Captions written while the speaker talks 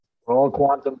We're all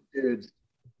quantum dudes.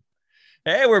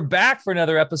 Hey, we're back for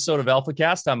another episode of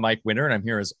AlphaCast. I'm Mike Winter, and I'm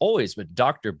here as always with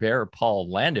Dr. Bear Paul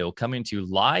Lando, coming to you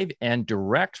live and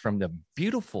direct from the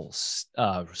beautiful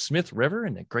Smith River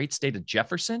in the great state of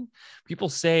Jefferson. People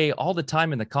say all the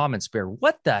time in the comments, Bear,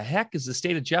 what the heck is the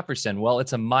state of Jefferson? Well,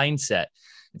 it's a mindset.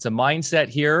 It's a mindset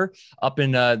here up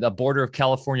in the border of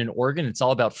California and Oregon. It's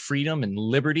all about freedom and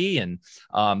liberty and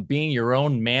being your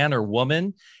own man or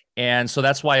woman. And so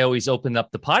that's why I always open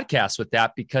up the podcast with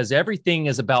that, because everything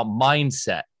is about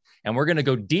mindset. And we're going to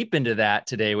go deep into that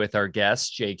today with our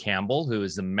guest, Jay Campbell, who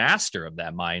is the master of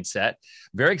that mindset.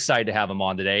 Very excited to have him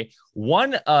on today.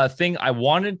 One thing I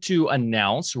wanted to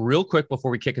announce real quick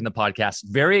before we kick in the podcast,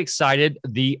 very excited.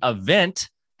 The event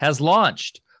has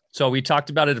launched. So we talked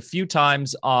about it a few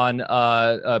times on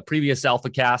previous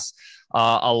AlphaCasts.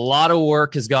 A lot of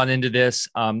work has gone into this.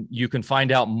 You can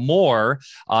find out more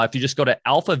if you just go to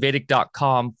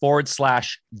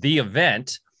alphavedic.com/the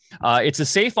event. It's a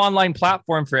safe online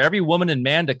platform for every woman and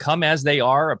man to come as they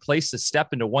are, a place to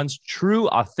step into one's true,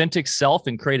 authentic self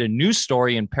and create a new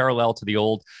story in parallel to the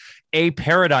old. A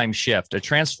paradigm shift, a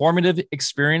transformative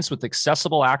experience with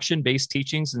accessible action-based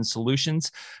teachings and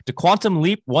solutions to quantum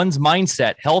leap one's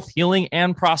mindset, health, healing,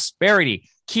 and prosperity.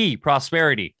 Key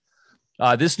prosperity.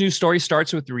 This new story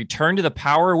starts with the return to the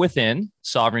power within,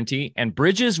 sovereignty, and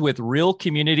bridges with real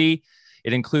community.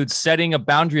 It includes setting a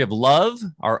boundary of love,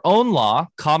 our own law,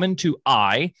 common to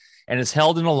I, and is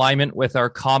held in alignment with our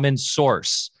common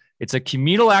source. It's a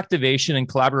communal activation and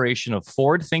collaboration of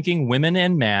forward-thinking women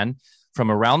and men from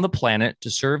around the planet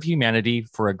to serve humanity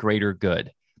for a greater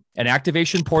good. An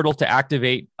activation portal to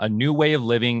activate a new way of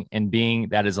living and being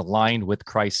that is aligned with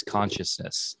Christ's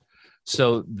consciousness.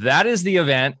 So that is the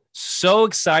event. So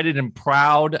excited and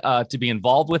proud to be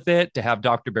involved with it, to have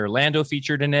Dr. Bear Lando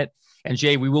featured in it. And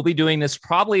Jay, we will be doing this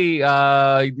probably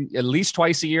at least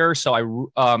twice a year.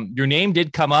 So your name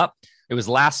did come up. It was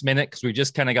last minute because we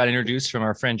just kind of got introduced from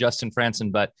our friend Justin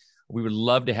Franson, but we would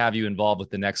love to have you involved with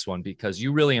the next one because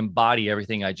you really embody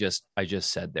everything I just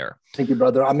said there. Thank you,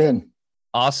 brother. I'm in.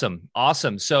 Awesome.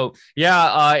 So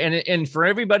yeah. And for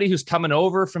everybody who's coming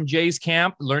over from Jay's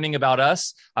camp, learning about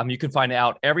us, you can find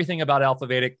out everything about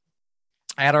AlphaVedic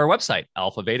at our website,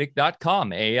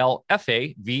 alphavedic.com,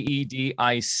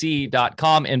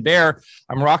 alphavedic.com. And Bear,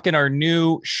 I'm rocking our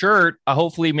new shirt.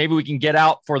 Hopefully maybe we can get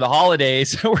out for the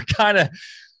holidays. We're kind of,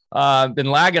 been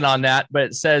lagging on that, but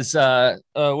it says,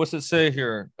 what's it say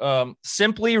here?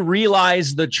 Simply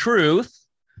realize the truth.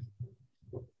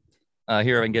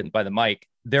 Here I'm getting by the mic.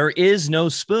 There is no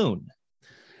spoon.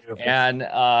 Beautiful. And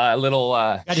a little.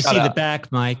 Got to see the back,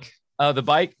 Mike.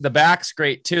 The back's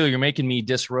great too. You're making me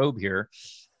disrobe here.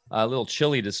 A little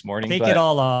chilly this morning. Take it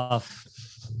all off.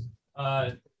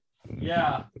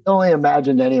 Yeah. Only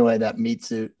imagined anyway that meat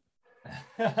suit.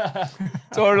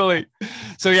 Totally.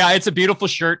 So yeah, it's a beautiful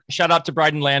shirt. Shout out to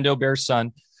Bryden Lando, Bear's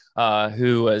son,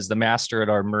 who is the master at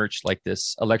our merch, like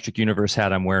this Electric Universe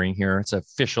hat I'm wearing here. It's an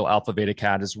official AlphaVedic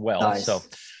hat as well. Nice. So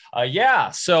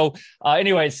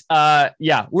anyways,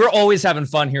 we're always having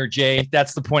fun here, Jay.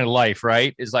 That's the point of life,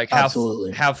 right? Is like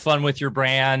have fun with your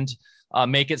brand,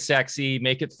 make it sexy,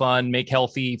 make it fun, make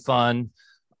healthy fun.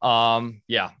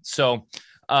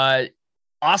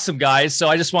 Awesome, guys. So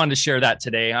I just wanted to share that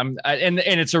today. And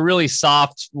it's a really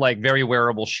soft, like very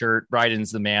wearable shirt.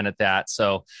 Bryden's the man at that.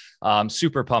 So I'm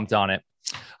super pumped on it.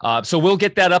 So we'll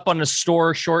get that up on the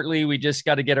store shortly. We just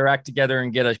got to get our act together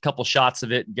and get a couple shots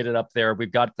of it and get it up there.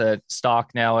 We've got the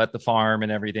stock now at the farm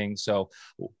and everything. So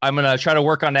I'm going to try to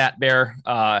work on that, Bear,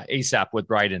 ASAP with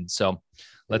Bryden. So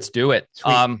let's do it.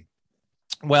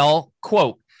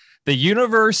 Quote, the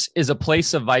universe is a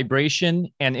place of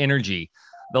vibration and energy.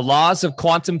 The laws of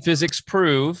quantum physics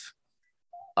prove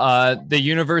the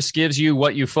universe gives you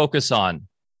what you focus on.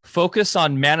 Focus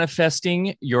on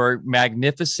manifesting your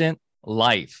magnificent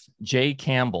life. Jay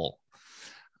Campbell.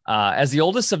 As the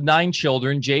oldest of 9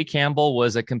 children, Jay Campbell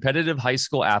was a competitive high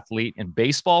school athlete in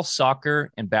baseball, soccer,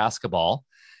 and basketball.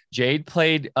 Jade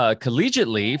played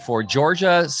collegiately for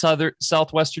Georgia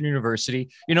Southwestern University.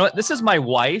 You know what? This is my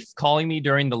wife calling me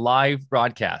during the live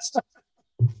broadcast.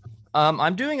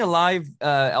 I'm doing a live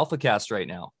AlphaCast right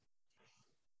now.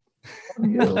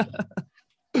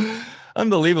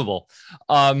 Unbelievable.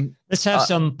 Let's have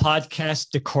some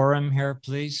podcast decorum here,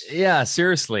 please. Yeah,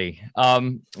 seriously.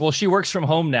 Well, she works from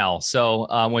home now,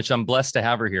 so which I'm blessed to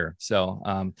have her here. So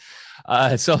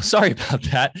sorry about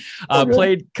that.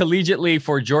 Played collegiately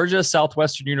for Georgia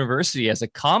Southwestern University as a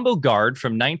combo guard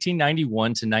from 1991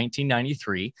 to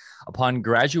 1993 upon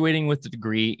graduating with a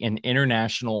degree in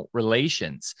international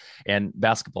relations. And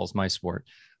basketball is my sport.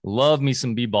 Love me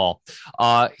some b-ball.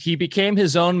 He became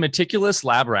his own meticulous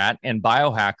lab rat and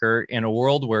biohacker in a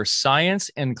world where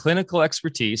science and clinical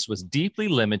expertise was deeply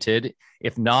limited,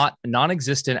 if not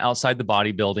non-existent, outside the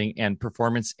bodybuilding and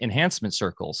performance enhancement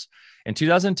circles. In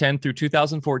 2010 through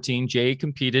 2014, Jay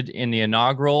competed in the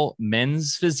inaugural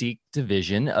men's physique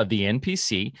division of the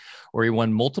NPC, where he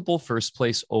won multiple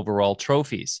first-place overall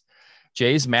trophies.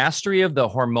 Jay's mastery of the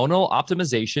hormonal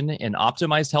optimization and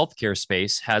optimized healthcare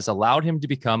space has allowed him to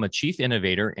become a chief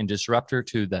innovator and disruptor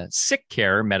to the sick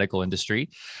care medical industry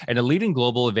and a leading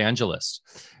global evangelist.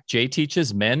 Jay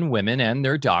teaches men, women, and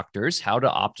their doctors how to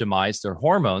optimize their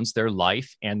hormones, their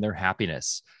life, and their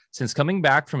happiness. Since coming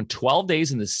back from 12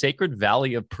 days in the Sacred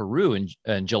Valley of Peru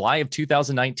in July of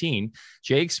 2019,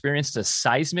 Jay experienced a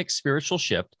seismic spiritual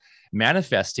shift,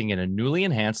 manifesting in a newly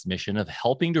enhanced mission of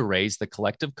helping to raise the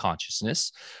collective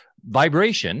consciousness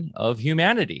vibration of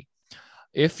humanity.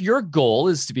 If your goal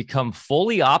is to become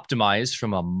fully optimized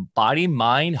from a body,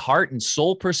 mind, heart, and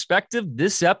soul perspective,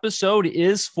 this episode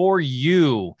is for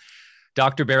you.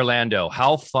 Dr. Berlando,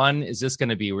 how fun is this going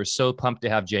to be? We're so pumped to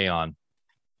have Jay on.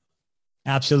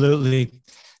 Absolutely.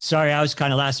 Sorry, I was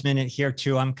kind of last minute here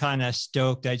too. I'm kind of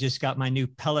stoked. I just got my new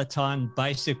Peloton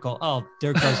bicycle. Oh,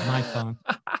 there goes my phone.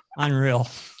 Unreal.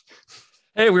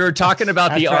 Hey, we were talking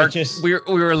about the Arc. We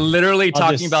were literally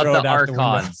talking about the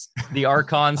Archons, the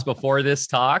Archons before this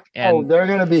talk. And they're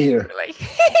going to be here.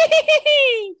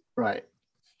 Right.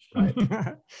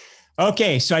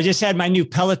 Okay, so I just had my new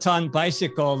Peloton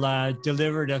bicycle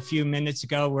delivered a few minutes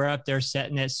ago. We're up there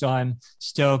setting it, so I'm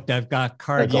stoked. I've got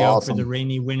cardio for the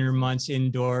rainy winter months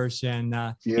indoors, and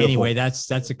anyway, that's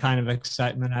the kind of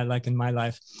excitement I like in my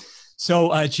life.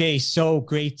 So, Jay, so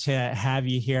great to have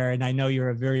you here, and I know you're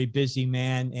a very busy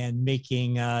man, and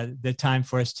making the time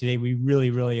for us today, we really,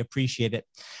 really appreciate it.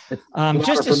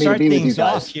 Just to start things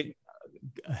off,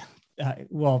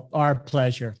 well, our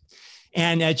pleasure.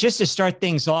 And just to start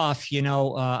things off,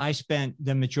 I spent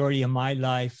the majority of my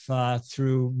life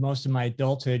through most of my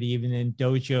adulthood, even in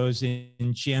dojos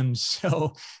and gyms.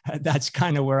 So that's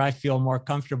kind of where I feel more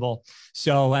comfortable.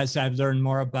 So as I've learned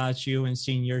more about you and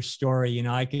seen your story,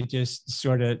 I could just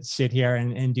sort of sit here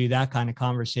and do that kind of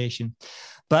conversation.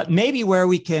 But maybe where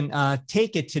we can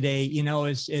take it today,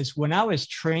 is when I was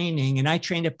training, and I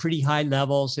trained at pretty high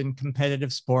levels in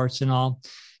competitive sports and all,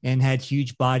 and had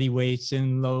huge body weights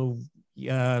and low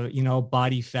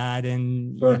body fat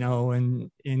and, sure.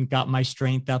 and got my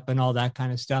strength up and all that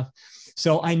kind of stuff.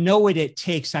 So I know what it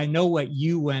takes. I know what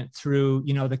you went through,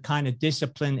 the kind of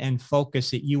discipline and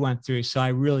focus that you went through. So I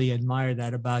really admire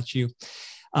that about you.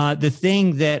 The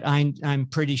thing that I'm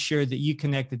pretty sure that you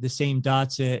connected the same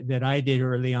dots that I did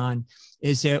early on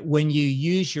is that when you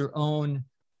use your own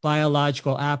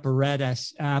biological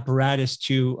apparatus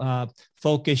to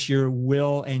focus your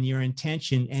will and your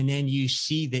intention, and then you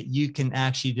see that you can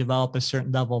actually develop a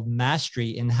certain level of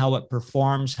mastery in how it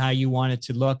performs, how you want it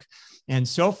to look, and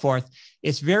so forth.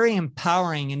 It's very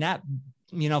empowering, and that,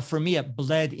 for me, it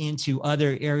bled into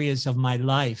other areas of my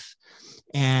life,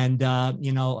 and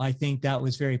I think that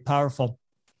was very powerful.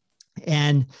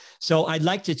 And so I'd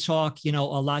like to talk, a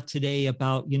lot today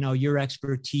about, your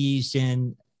expertise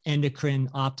in endocrine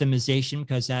optimization,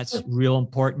 because that's real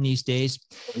important these days.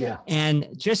 Yeah. And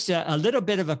just a little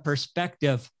bit of a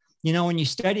perspective, when you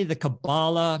study the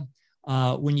Kabbalah,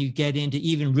 when you get into,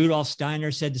 even Rudolf Steiner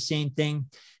said the same thing,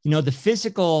 the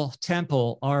physical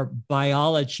temple, our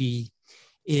biology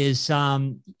is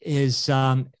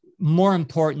more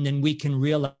important than we can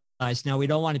realize. Now, we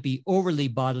don't want to be overly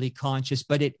bodily conscious,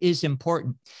 but it is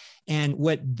important. And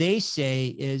what they say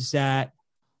is that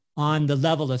on the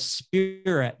level of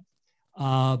spirit,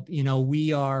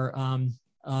 we are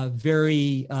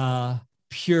very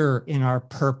pure in our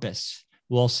purpose,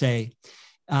 we'll say.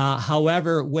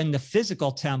 However, when the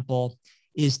physical temple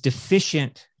is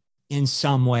deficient in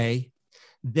some way,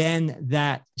 then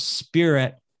that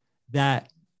spirit, that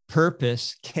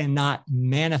purpose cannot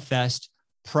manifest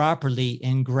properly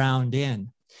and ground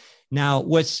in. Now,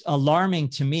 what's alarming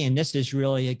to me, and this is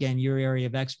really, again, your area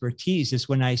of expertise, is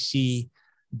when I see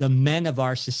the men of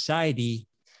our society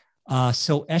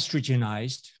so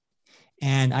estrogenized.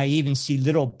 And I even see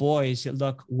little boys that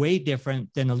look way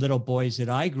different than the little boys that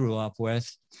I grew up with.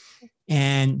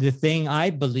 And the thing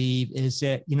I believe is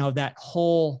that, that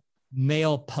whole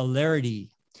male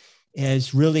polarity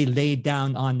is really laid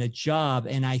down on the job.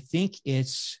 And I think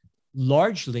it's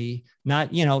largely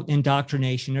not,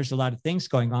 indoctrination. There's a lot of things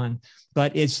going on,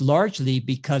 but it's largely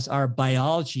because our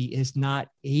biology is not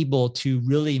able to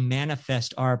really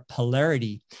manifest our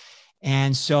polarity.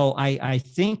 And so I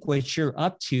think what you're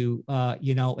up to,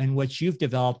 and what you've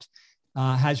developed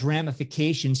has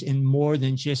ramifications in more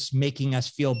than just making us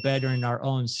feel better in our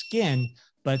own skin,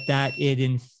 but that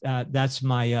that's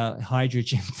my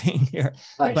hydrogen thing here.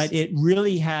 Nice. But it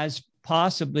really has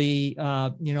possibly,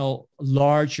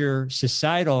 larger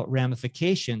societal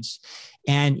ramifications.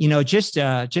 And, just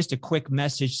a quick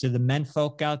message to the men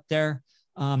folk out there.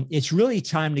 It's really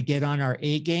time to get on our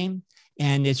A game.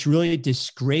 And it's really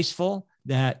disgraceful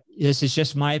that, this is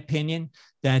just my opinion,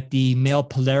 that the male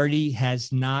polarity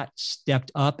has not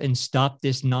stepped up and stopped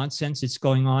this nonsense. It's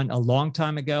going on a long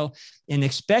time ago. And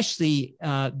especially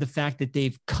the fact that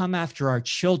they've come after our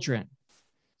children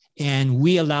and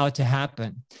we allow it to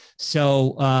happen.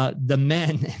 So the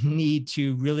men need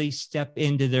to really step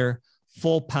into their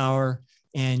full power.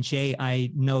 And Jay,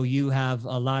 I know you have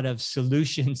a lot of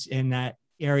solutions in that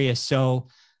area. So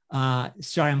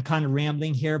sorry, I'm kind of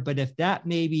rambling here, but if that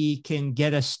maybe can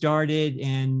get us started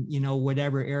and,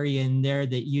 whatever area in there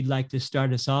that you'd like to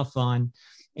start us off on.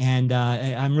 And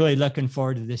I'm really looking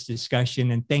forward to this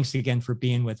discussion. And thanks again for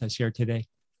being with us here today.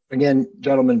 Again,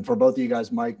 gentlemen, for both of you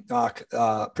guys, Mike, Doc,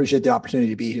 appreciate the opportunity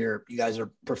to be here. You guys are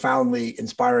profoundly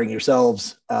inspiring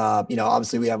yourselves.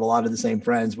 Obviously we have a lot of the same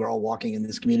friends. We're all walking in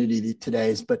this community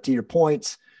today, but to your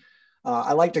points,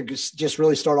 I like to just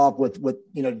really start off with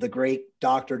the great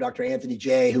Dr. Anthony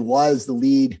Jay, who was the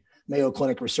lead Mayo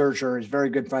Clinic researcher. He's a very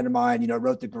good friend of mine,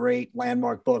 wrote the great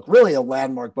landmark book, really a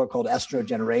landmark book called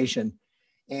Estrogeneration.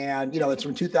 And, it's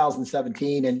from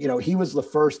 2017. And, he was the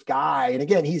first guy. And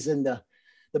again, he's in the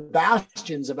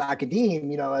bastions of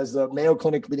academia, as the Mayo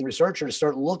Clinic leading researcher, to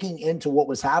start looking into what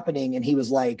was happening. And he was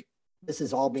like, this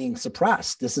is all being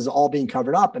suppressed. This is all being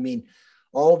covered up. I mean,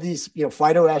 all of these,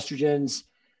 phytoestrogens,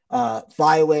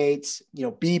 phthalates,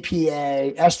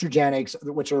 BPA, estrogenics,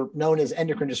 which are known as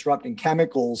endocrine disrupting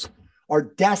chemicals, are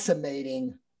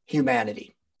decimating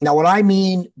humanity. Now, when I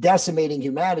mean decimating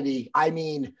humanity, I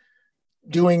mean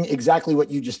doing exactly what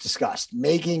you just discussed,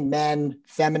 making men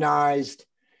feminized,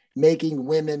 making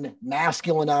women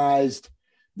masculinized.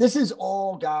 This is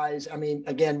all, guys. I mean,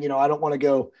 again, I don't want to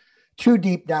go too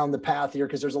deep down the path here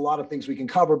because there's a lot of things we can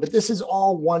cover, but this is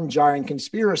all one giant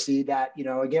conspiracy that,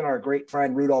 again, our great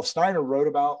friend Rudolf Steiner wrote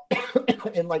about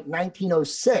in like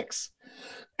 1906,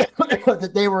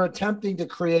 that they were attempting to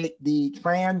create the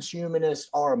transhumanist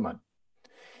armament.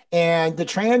 And the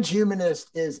transhumanist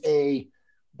is a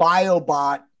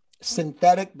biobot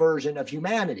synthetic version of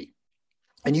humanity.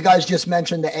 And you guys just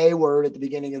mentioned the A word at the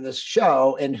beginning of this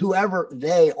show, and whoever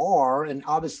they are, and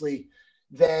obviously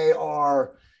they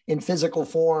are in physical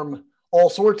form, all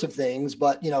sorts of things.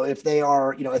 But, if they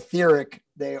are, etheric,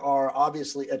 they are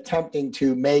obviously attempting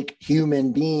to make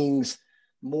human beings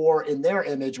more in their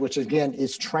image, which again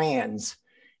is trans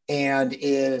and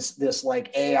is this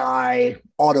like AI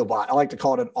Autobot. I like to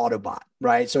call it an Autobot,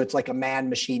 right? So it's like a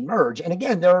man-machine merge. And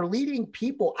again, there are leading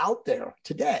people out there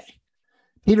today,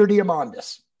 Peter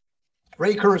Diamandis,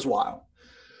 Ray Kurzweil,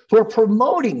 who are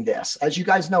promoting this. As you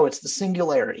guys know, it's the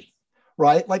singularity,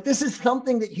 right? Like this is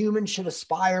something that humans should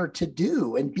aspire to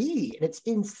do and be, and it's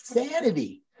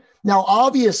insanity. Now,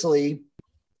 obviously,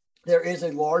 there is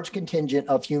a large contingent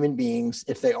of human beings,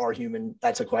 if they are human,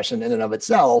 that's a question in and of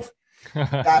itself,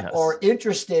 that yes, are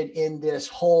interested in this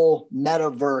whole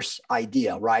metaverse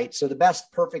idea, right? So the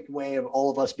best perfect way of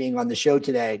all of us being on the show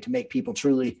today to make people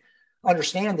truly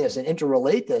understand this and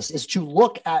interrelate this is to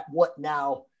look at what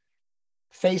now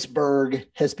Facebook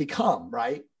has become,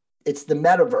 right? It's the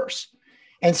metaverse.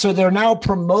 And so they're now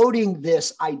promoting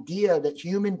this idea that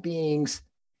human beings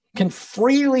can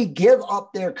freely give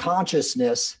up their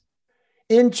consciousness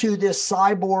into this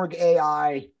cyborg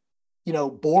AI,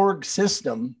 Borg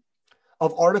system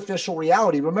of artificial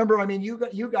reality. Remember, I mean, you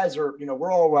guys are,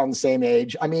 we're all around the same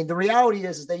age. I mean, the reality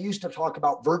is they used to talk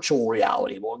about virtual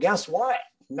reality. Well, guess what?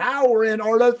 Now we're in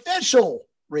artificial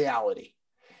reality.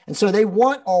 And so they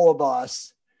want all of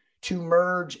us to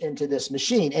merge into this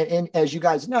machine. And as you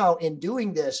guys know, in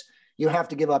doing this, you have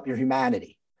to give up your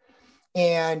humanity.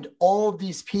 And all of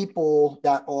these people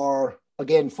that are,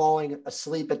 again, falling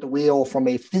asleep at the wheel from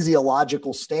a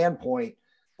physiological standpoint,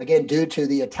 again, due to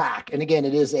the attack. And again,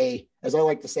 it is as I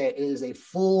like to say, it is a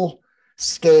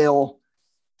full-scale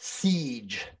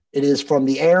siege. It is from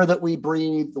the air that we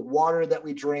breathe, the water that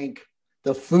we drink,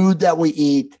 the food that we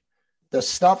eat, the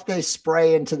stuff they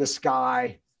spray into the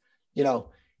sky.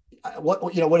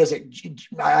 What is it?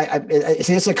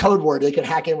 It's a code word. They can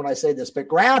hack in when I say this, but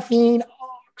graphene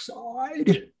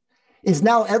oxide is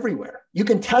now everywhere. You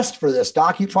can test for this,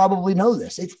 Doc. You probably know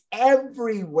this. It's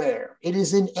everywhere. It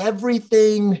is in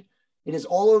everything. It is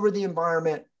all over the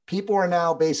environment. People are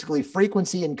now basically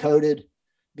frequency encoded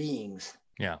beings.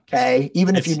 Yeah. Okay.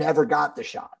 Even if you never got the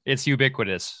shot. It's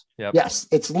ubiquitous. Yep. Yes.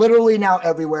 It's literally now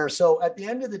everywhere. So at the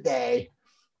end of the day,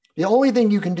 the only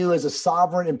thing you can do as a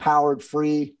sovereign, empowered,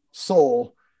 free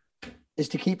soul is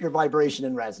to keep your vibration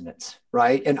in resonance.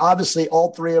 Right. And obviously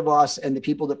all three of us and the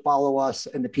people that follow us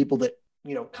and the people that,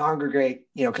 congregate,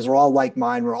 because we're all like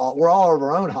mind, we're all of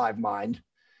our own hive mind.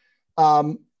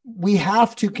 We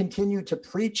have to continue to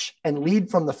preach and lead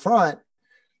from the front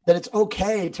that it's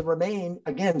okay to remain,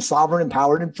 again, sovereign,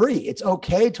 empowered, and free. It's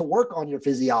okay to work on your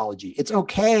physiology. It's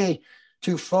okay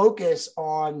to focus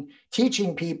on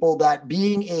teaching people that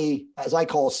being as I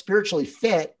call, spiritually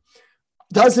fit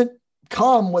doesn't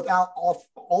come without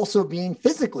also being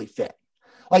physically fit.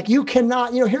 Like you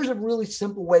cannot, here's a really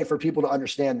simple way for people to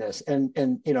understand this. And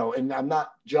I'm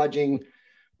not judging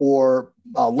or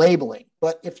labeling,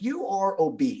 but if you are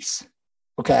obese,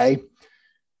 okay,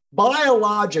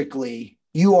 biologically,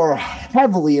 you are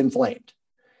heavily inflamed.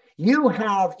 You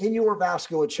have in your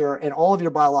vasculature and all of your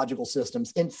biological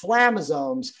systems,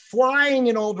 inflammasomes flying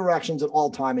in all directions at all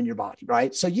time in your body,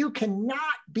 right? So you cannot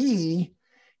be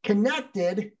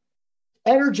connected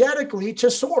energetically to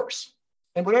source.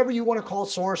 And whatever you want to call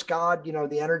source, God,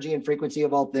 the energy and frequency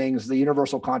of all things, the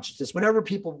universal consciousness, whatever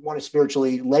people want to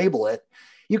spiritually label it,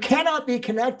 you cannot be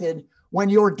connected when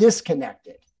you're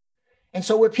disconnected. And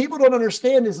so what people don't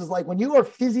understand is like when you are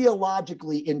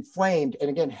physiologically inflamed, and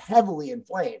again, heavily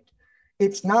inflamed,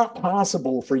 it's not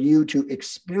possible for you to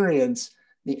experience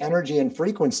the energy and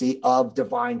frequency of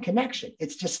divine connection.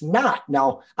 It's just not.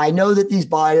 Now, I know that these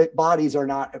bodies are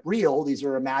not real. These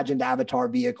are imagined avatar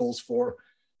vehicles for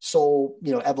soul,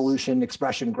 evolution,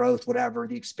 expression, growth, whatever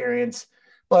the experience.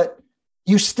 But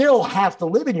you still have to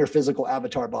live in your physical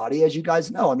avatar body, as you guys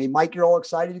know. I mean, Mike, you're all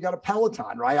excited. You got a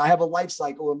Peloton, right? I have a life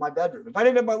cycle in my bedroom. If I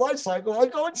didn't have my life cycle,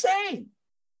 I'd go insane,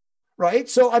 right?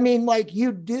 So, I mean, like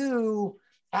you do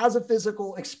as a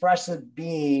physical expressive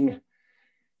being,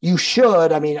 you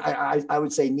should, I mean, I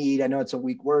would say need, I know it's a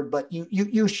weak word, but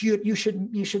you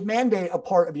should mandate a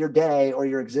part of your day or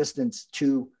your existence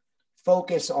to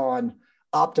focus on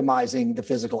optimizing the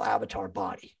physical avatar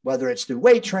body, whether it's through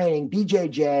weight training,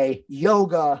 BJJ,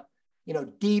 yoga,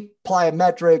 deep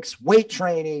plyometrics, weight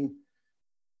training,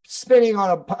 spinning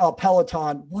on a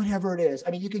Peloton, whatever it is.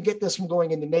 I mean, you can get this from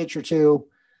going into nature too,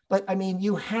 but I mean,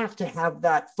 you have to have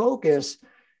that focus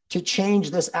to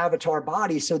change this avatar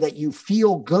body so that you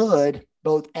feel good,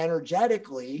 both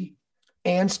energetically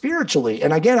and spiritually.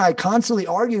 And again, I constantly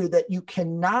argue that you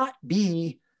cannot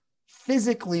be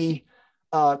physically,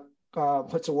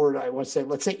 what's the word I want to say?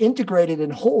 Let's say integrated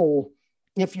and whole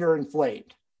if you're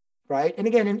inflamed, right? And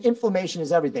again, inflammation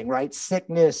is everything, right?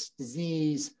 Sickness,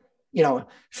 disease,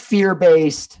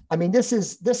 fear-based. I mean, this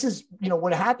is,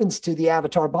 what happens to the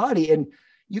avatar body. And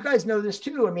you guys know this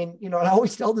too. I mean, and I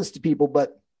always tell this to people,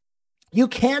 but you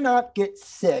cannot get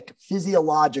sick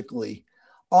physiologically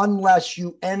unless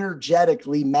you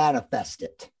energetically manifest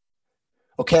it.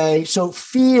 Okay. So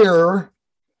fear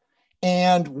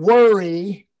and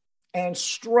worry and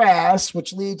stress,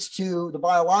 which leads to the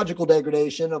biological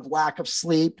degradation of lack of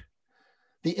sleep,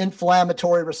 the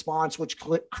inflammatory response, which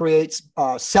creates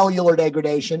cellular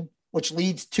degradation, which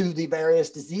leads to the various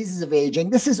diseases of aging.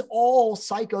 This is all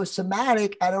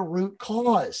psychosomatic at a root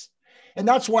cause. And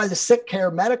that's why the sick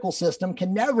care medical system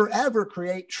can never, ever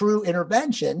create true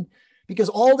intervention, because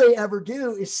all they ever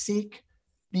do is seek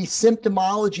the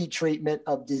symptomology treatment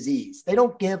of disease. They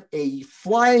don't give a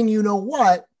flying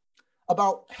you-know-what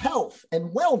about health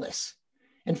and wellness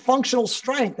and functional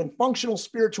strength and functional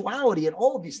spirituality and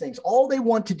all of these things. All they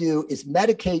want to do is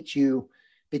medicate you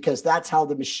because that's how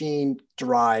the machine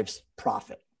derives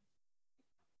profit.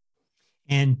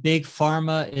 And big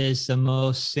pharma is the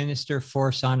most sinister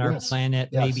force on our planet,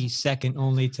 maybe second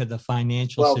only to the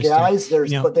financial system. Well, guys,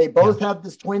 but they both have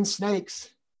this twin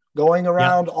snakes going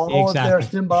around all of their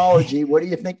symbology. What do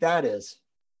you think that is?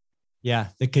 Yeah,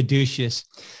 the caduceus.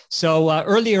 So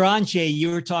earlier on, Jay,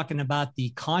 you were talking about the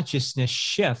consciousness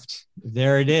shift.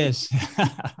 There it is.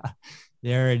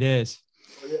 There it is.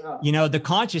 Yeah. The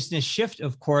consciousness shift,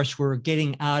 of course, we're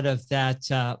getting out of that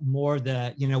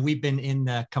we've been in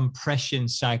the compression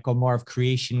cycle, more of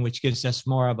creation, which gives us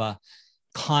more of a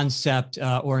concept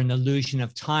or an illusion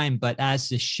of time. But as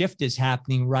the shift is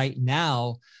happening right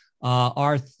now,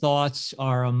 our thoughts,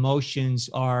 our emotions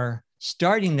are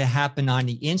starting to happen on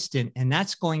the instant, and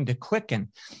that's going to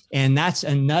quicken. And that's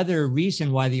another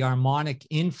reason why the harmonic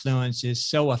influence is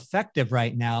so effective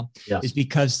right now, is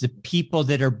because the people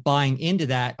that are buying into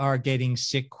that are getting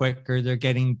sick quicker. They're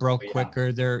getting broke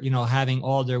quicker. They're, having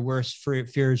all their worst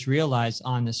fears realized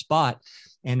on the spot.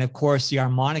 And of course, the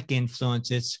harmonic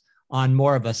influence, it's on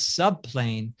more of a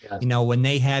subplane, Yes. you know, when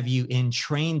they have you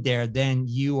entrained there, then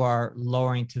you are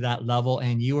lowering to that level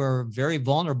and you are very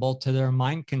vulnerable to their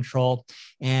mind control.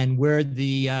 And where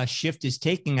the shift is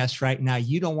taking us right now,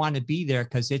 you don't want to be there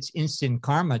because it's instant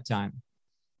karma time.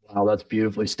 Wow, that's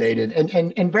beautifully stated.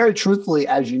 And very truthfully,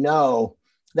 as you know,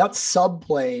 that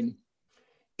subplane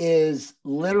is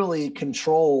literally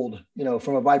controlled, you know,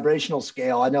 from a vibrational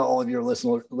scale. I know all of your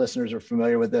listeners are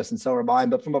familiar with this, and so are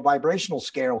mine, but from a vibrational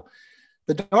scale,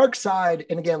 the dark side,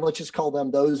 and again, let's just call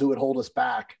them those who would hold us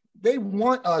back, they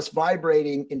want us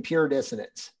vibrating in pure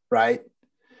dissonance, right?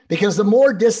 Because the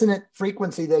more dissonant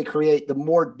frequency they create, the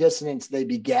more dissonance they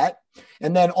beget.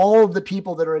 And then all of the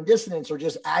people that are in dissonance are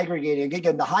just aggregating,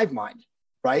 again, the hive mind,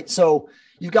 right? So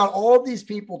you've got all of these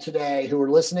people today who are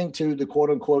listening to the quote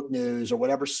unquote news or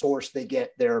whatever source they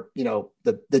get their, you know,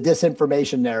 the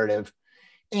disinformation narrative.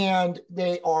 And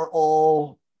they are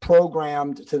all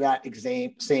programmed to that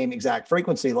same exact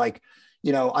frequency. Like,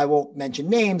 you know, I won't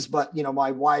mention names, but, you know, my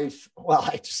wife, well,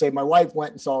 I just say my wife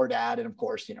went and saw her dad. And of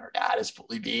course, you know, her dad is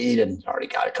fully beat and already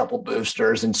got a couple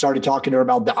boosters and started talking to her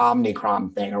about the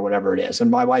Omicron thing or whatever it is.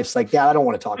 And my wife's like, Dad, I don't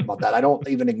want to talk about that. I don't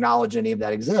even acknowledge any of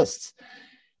that exists.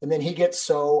 And then he gets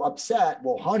so upset.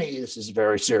 Well, honey, this is a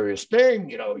very serious thing.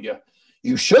 You know,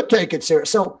 you should take it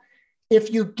serious. So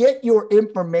if you get your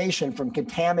information from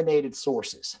contaminated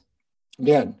sources,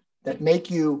 again, that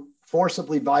make you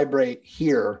forcibly vibrate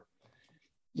here,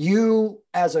 you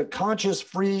as a conscious,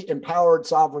 free, empowered,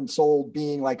 sovereign soul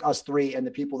being like us three and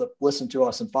the people that listen to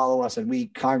us and follow us and we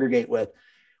congregate with,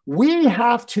 we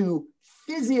have to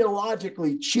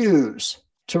physiologically choose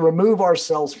to remove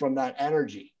ourselves from that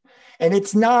energy. And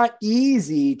it's not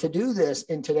easy to do this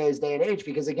in today's day and age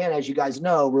because, again, as you guys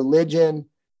know, religion,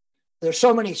 there's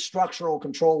so many structural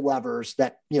control levers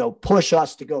that, you know, push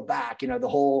us to go back. You know, the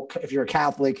whole, if you're a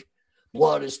Catholic,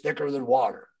 blood is thicker than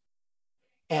water.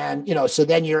 And, you know, so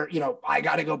then you're, you know, I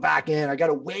got to go back in, I got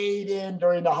to wade in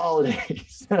during the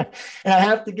holidays and I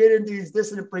have to get into these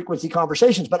dissonant frequency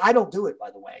conversations, but I don't do it,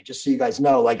 by the way, just so you guys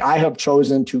know, like I have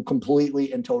chosen to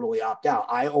completely and totally opt out.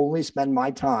 I only spend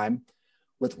my time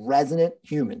with resonant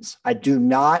humans. I do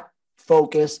not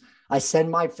focus. I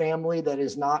send my family that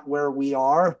is not where we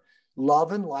are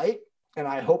love and light, and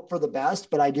I hope for the best,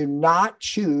 but I do not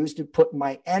choose to put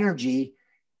my energy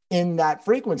in that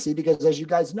frequency because, as you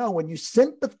guys know, when you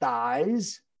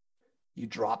sympathize, you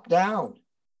drop down.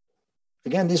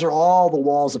 Again, these are all the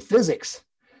laws of physics,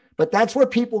 but that's where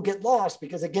people get lost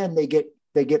because, again, they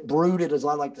get brooded, as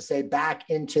I like to say, back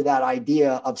into that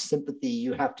idea of sympathy.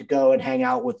 You have to go and hang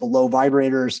out with the low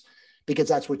vibrators because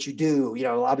that's what you do. You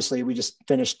know, obviously we just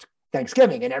finished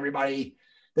Thanksgiving and everybody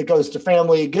that goes to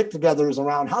family get-togethers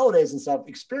around holidays and stuff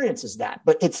experiences that,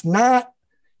 but it's not,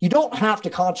 you don't have to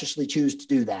consciously choose to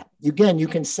do that. Again, you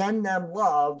can send them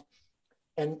love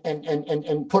and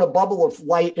put a bubble of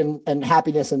light and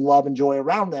happiness and love and joy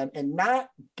around them and not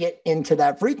get into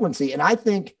that frequency. And I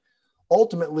think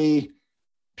ultimately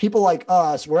people like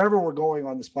us, wherever we're going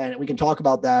on this planet, we can talk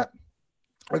about that,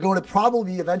 are going to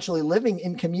probably be eventually living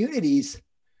in communities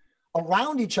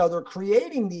around each other,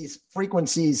 creating these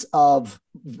frequencies of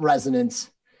resonance.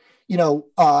 You know,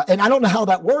 and I don't know how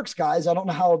that works, guys. I don't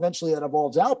know how eventually that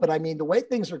evolves out, but I mean, the way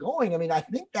things are going, I mean, I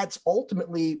think that's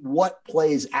ultimately what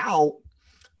plays out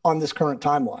on this current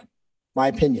timeline, my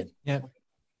opinion. Yeah.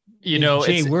 You know,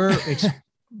 Jay,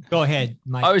 go ahead,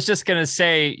 Mike. I was just going to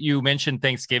say, you mentioned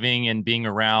Thanksgiving and being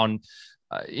around,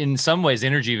 in some ways,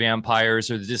 energy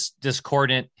vampires or just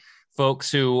discordant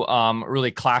folks who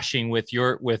really clashing with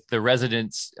the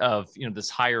residents of, you know, this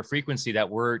higher frequency that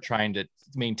we're trying to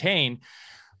maintain.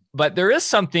 But there is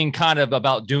something kind of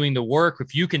about doing the work.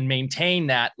 If you can maintain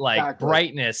that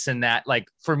brightness and that, like,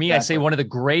 for me, I say one of the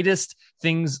greatest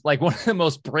things, like one of the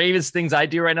most bravest things I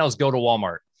do right now is go to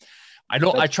Walmart.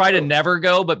 I try to never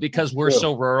go, but because we're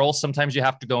so rural, sometimes you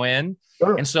have to go in.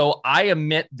 Sure. And so I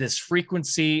emit this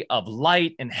frequency of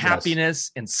light and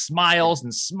happiness and smiles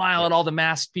and smile at all the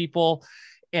masked people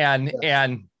and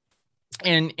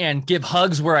give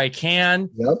hugs where I can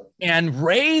and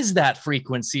raise that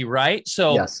frequency. Right.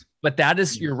 So, but that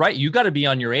is, you're right. You got to be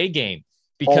on your A game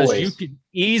because you could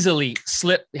easily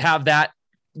have that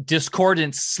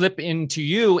discordance slip into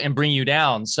you and bring you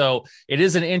down. So it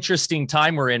is an interesting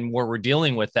time we're in where we're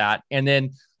dealing with that. And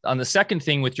then on the second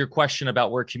thing with your question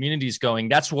about where community is going,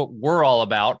 that's what we're all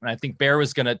about. And I think Bear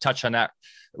was going to touch on that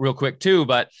real quick too.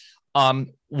 But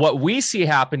what we see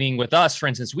happening with us, for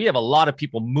instance, we have a lot of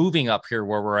people moving up here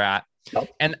where we're at.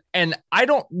 And I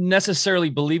don't necessarily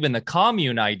believe in the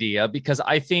commune idea because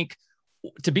I think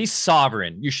to be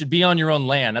sovereign, you should be on your own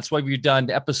land. That's why we've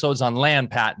done episodes on land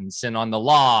patents and on the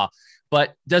law.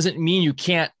 but doesn't mean you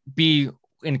can't be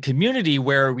in a community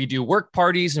where we do work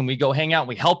parties and we go hang out and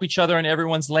we help each other on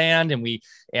everyone's land and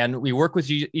we work with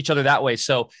each other that way.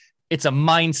 So it's a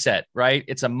mindset, right?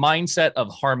 It's a mindset of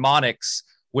harmonics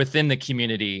within the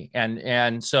community.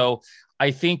 And so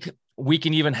I think we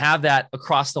can even have that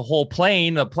across the whole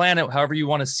plane, the planet, however you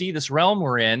want to see this realm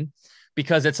we're in,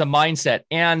 because it's a mindset.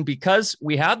 And because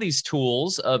we have these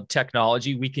tools of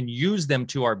technology, we can use them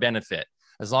to our benefit,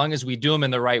 as long as we do them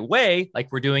in the right way,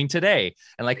 like we're doing today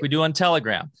and like we do on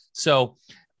Telegram. So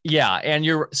yeah.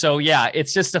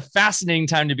 It's just a fascinating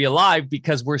time to be alive,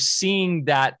 because we're seeing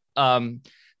that,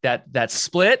 that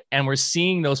split, and we're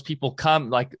seeing those people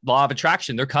come, like law of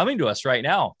attraction. They're coming to us right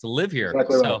now to live here.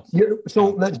 Exactly right.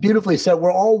 So that's beautifully said.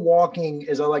 We're all walking,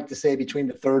 as I like to say, between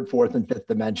the third, fourth, and fifth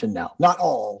dimension now. Not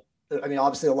all. I mean,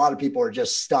 obviously a lot of people are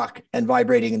just stuck and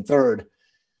vibrating in third.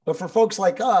 But for folks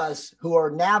like us who are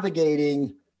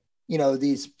navigating,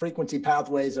 these frequency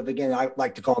pathways of, again, I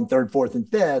like to call them third, fourth, and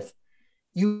fifth,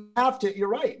 you're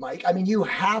right, Mike. I mean, you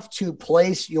have to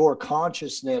place your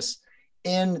consciousness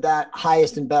in that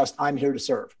highest and best, I'm here to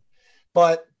serve.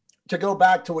 But to go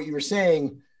back to what you were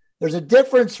saying, there's a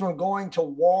difference from going to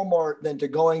Walmart than to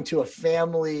going to a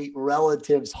family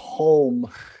relative's home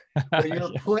where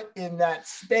you're put in that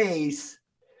space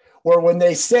where when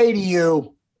they say to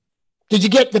you, did you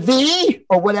get the V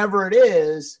or whatever it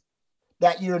is,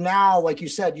 that you're now, like you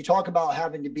said, you talk about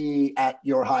having to be at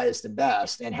your highest and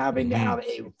best and having to have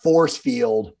a force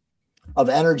field of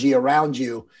energy around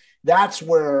you. That's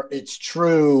where it's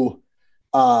true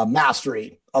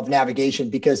mastery of navigation,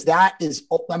 because that is,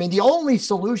 I mean, the only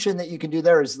solution that you can do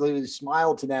there is literally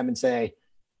smile to them and say,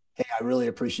 hey, I really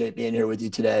appreciate being here with you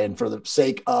today. And for the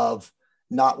sake of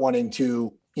not wanting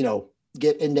to,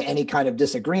 get into any kind of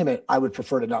disagreement, I would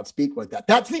prefer to not speak like that.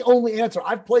 That's the only answer.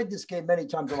 I've played this game many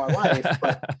times in my life,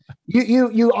 but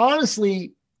you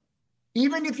honestly,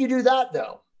 even if you do that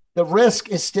though, the risk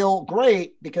is still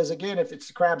great, because again, if it's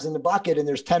the crabs in the bucket and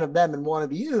there's 10 of them and one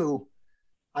of you,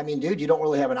 I mean, dude, you don't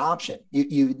really have an option.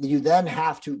 You then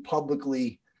have to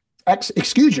publicly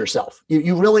excuse yourself.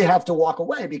 You really have to walk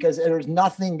away, because there's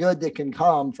nothing good that can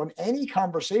come from any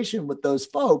conversation with those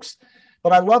folks.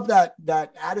 But I love that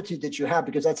attitude that you have,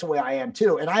 because that's the way I am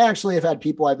too. And I actually have had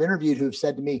people I've interviewed who've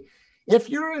said to me, if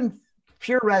you're in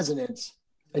pure resonance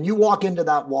and you walk into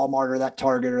that Walmart or that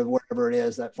Target or whatever it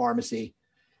is, that pharmacy,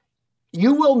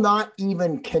 you will not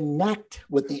even connect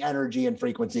with the energy and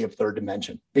frequency of third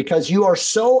dimension, because you are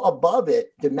so above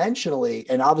it dimensionally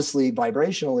and obviously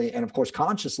vibrationally and of course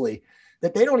consciously,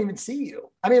 that they don't even see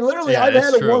you. I mean, literally, I've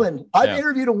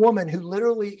interviewed a woman who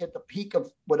literally at the peak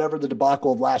of whatever the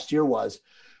debacle of last year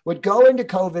would go into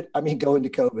COVID.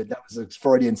 That was a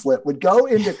Freudian slip, would go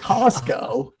into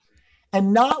Costco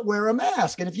and not wear a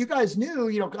mask. And if you guys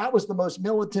knew, that was the most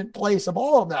militant place of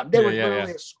all of them. They would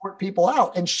literally escort people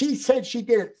out. And she said she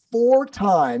did it 4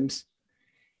 times.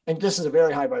 And this is a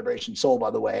very high vibration soul, by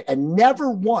the way. And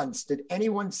never once did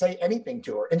anyone say anything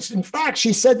to her. And in fact,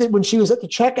 she said that when she was at the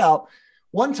checkout,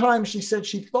 one time she said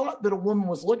she thought that a woman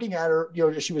was looking at her,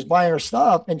 she was buying her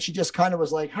stuff. And she just kind of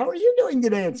was like, how are you doing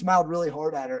today? And smiled really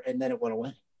hard at her. And then it went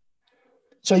away.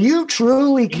 So you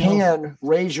truly can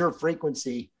raise your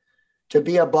frequency to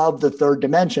be above the third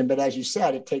dimension. But as you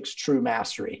said, it takes true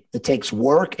mastery. It takes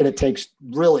work, and it takes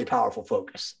really powerful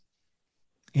focus.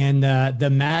 And the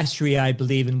mastery, I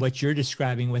believe, in what you're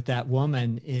describing with that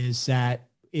woman is that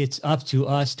it's up to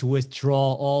us to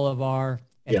withdraw all of our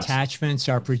attachments,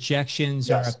 our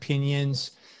projections, our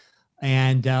opinions.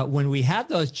 And when we have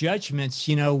those judgments,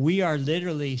 we are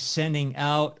literally sending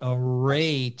out a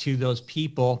ray to those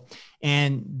people,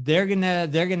 and they're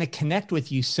gonna connect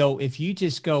with you. So if you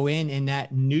just go in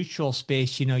that neutral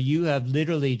space, you have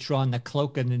literally drawn the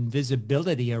cloak of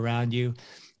invisibility around you,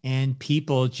 and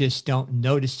people just don't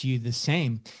notice you the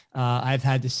same. I've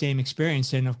had the same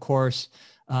experience, and of course,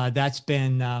 that's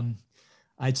been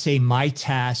I'd say my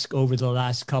task over the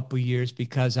last couple of years,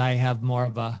 because I have more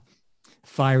of a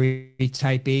fiery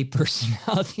type A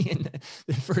personality. And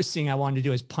the first thing I want to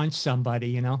do is punch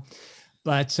somebody,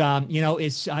 but,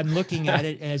 I'm looking at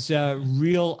it as a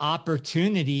real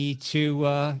opportunity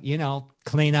to,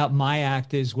 clean up my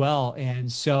act as well.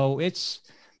 And so it's,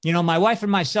 my wife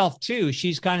and myself too,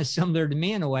 she's kind of similar to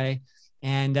me in a way.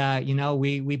 And,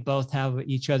 we both have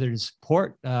each other to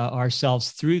support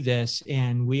ourselves through this.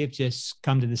 And we have just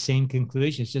come to the same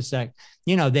conclusion. It's just like,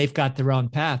 they've got their own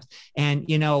path. And,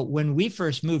 when we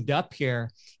first moved up here,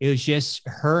 it was just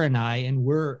her and I, and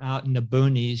we're out in the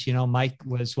boonies. Mike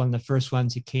was one of the first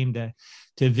ones who came to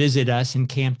visit us and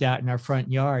camped out in our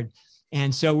front yard.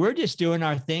 And so we're just doing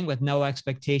our thing with no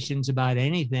expectations about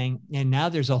anything. And now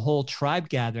there's a whole tribe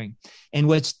gathering. And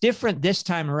what's different this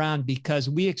time around, because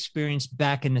we experienced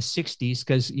back in the 60s,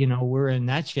 because, we're in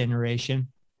that generation,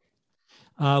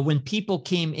 when people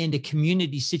came into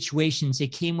community situations, they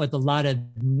came with a lot of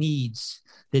needs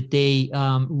that they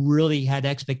really had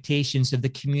expectations of the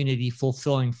community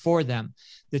fulfilling for them.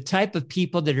 The type of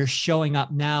people that are showing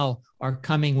up now are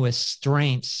coming with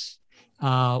strengths,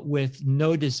 with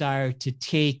no desire to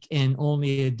take and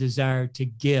only a desire to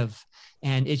give.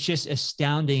 And it's just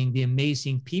astounding, the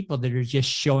amazing people that are just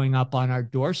showing up on our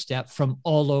doorstep from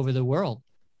all over the world.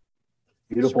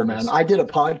 Beautiful, man. I did a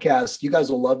podcast. You guys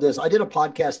will love this. I did a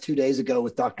podcast 2 days ago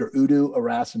with Dr. Udo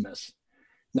Erasmus.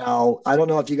 Now, I don't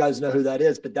know if you guys know who that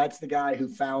is, but that's the guy who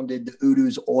founded the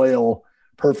Udo's Oil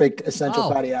Perfect Essential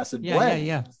Fatty Acid Blend.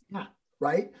 Yeah.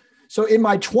 Right. So in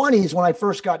my 20s, when I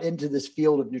first got into this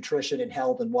field of nutrition and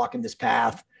health and walking this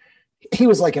path, he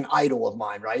was like an idol of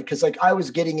mine, right? Because like I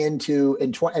was getting into,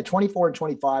 at 24 and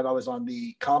 25, I was on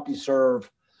the CompuServe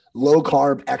low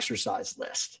carb exercise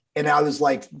list. And I was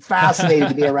like fascinated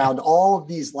to be around all of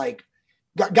these like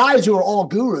guys who are all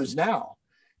gurus now.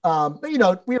 But,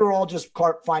 we were all just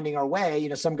finding our way.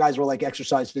 Some guys were like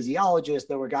exercise physiologists.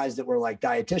 There were guys that were like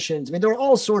dietitians. I mean, there were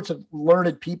all sorts of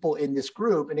learned people in this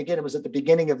group. And again, it was at the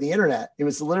beginning of the internet. It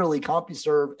was literally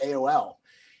CompuServe AOL.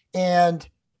 And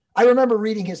I remember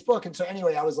reading his book. And so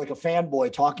anyway, I was like a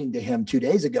fanboy talking to him 2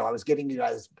 days ago. I was giving you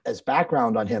guys as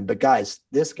background on him. But guys,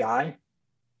 this guy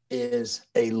is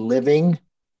a living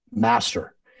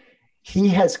master. He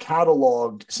has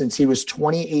cataloged since he was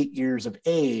 28 years of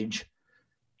age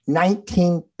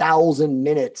 19,000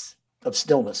 minutes of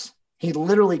stillness. He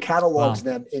literally catalogs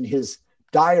them in his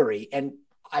diary. And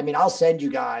I mean, I'll send you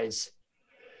guys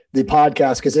the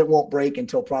podcast because it won't break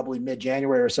until probably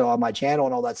mid-January or so on my channel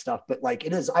and all that stuff. But like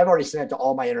it is, I've already sent it to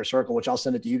all my inner circle, which I'll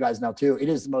send it to you guys now too. It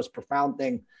is the most profound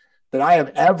thing that I have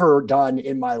ever done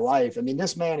in my life. I mean,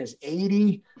 this man is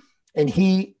 80 and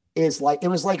he is like, it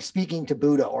was like speaking to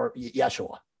Buddha or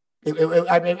Yeshua.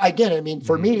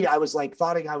 For me, I was like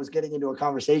thought I was getting into a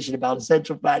conversation about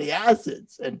essential fatty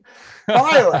acids and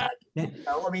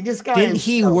biohacking. This guy didn't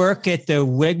he work at the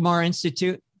Wigmore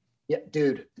Institute? Yeah,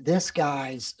 dude, this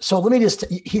guy's. So let me just.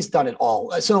 He's done it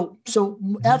all. So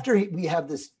after we have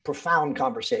this profound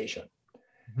conversation,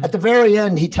 at the very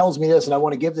end, he tells me this, and I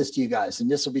want to give this to you guys,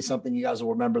 and this will be something you guys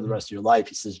will remember the rest of your life.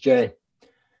 He says, Jay,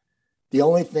 the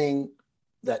only thing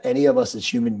that any of us as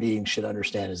human beings should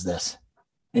understand is this.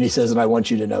 And he says, and I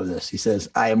want you to know this. He says,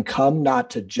 I am come not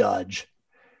to judge,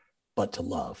 but to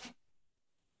love.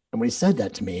 And when he said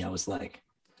that to me, I was like,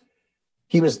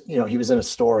 he was in a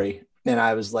story. And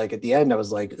I was like, at the end, I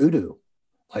was like, Udo,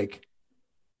 like,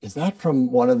 is that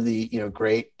from one of the,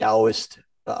 great Taoist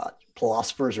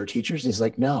philosophers or teachers? And he's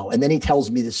like, no. And then he tells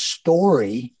me this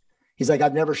story. He's like,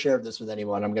 I've never shared this with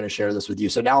anyone. I'm going to share this with you.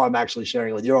 So now I'm actually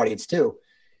sharing it with your audience too.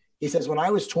 He says, when I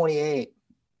was 28,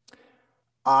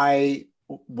 I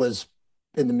was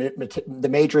in the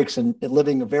matrix and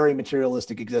living a very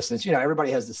materialistic existence. Everybody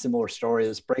has this similar story,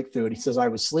 this breakthrough. And he says, I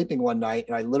was sleeping one night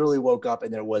and I literally woke up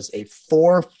and there was a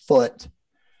 4-foot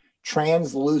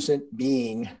translucent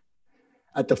being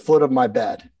at the foot of my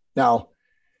bed. Now,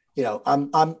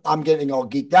 I'm getting all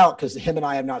geeked out because him and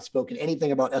I have not spoken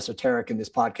anything about esoteric in this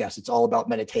podcast. It's all about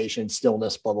meditation,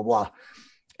 stillness, blah, blah, blah.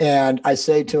 And I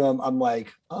say to him, I'm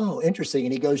like, oh, interesting.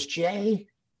 And he goes, Jay,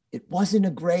 it wasn't a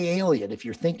gray alien, if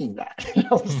you're thinking that. And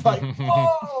I was like,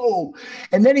 whoa.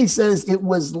 And then he says it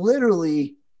was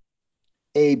literally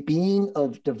a being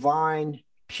of divine,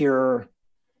 pure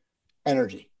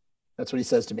energy. That's what he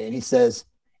says to me. And he says,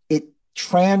 it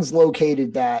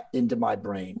translocated that into my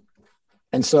brain.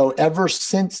 And so ever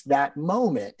since that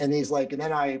moment, and he's like, and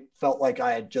then I felt like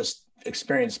I had just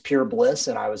experienced pure bliss.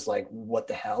 And I was like, what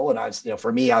the hell? And I was,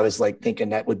 for me, I was like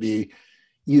thinking that would be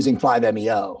using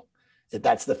 5-MeO.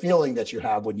 That's the feeling that you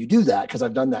have when you do that, because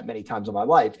I've done that many times in my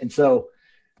life. And so,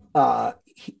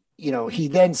 he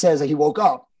then says that he woke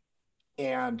up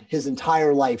and his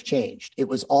entire life changed. It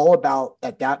was all about,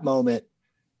 at that moment,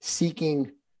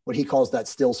 seeking what he calls that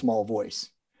still small voice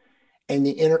and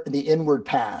the inward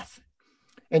path.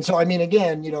 And so,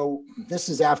 again, this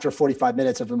is after 45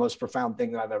 minutes of the most profound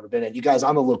thing that I've ever been in. You guys,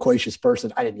 I'm a loquacious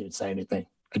person. I didn't even say anything.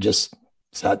 I just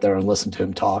sat there and listened to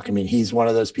him talk. He's one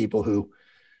of those people who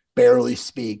barely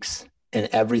speaks and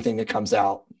everything that comes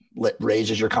out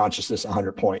raises your consciousness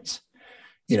 100 points,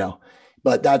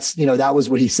 but that's, that was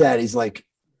what he said. He's like,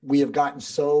 we have gotten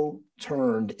so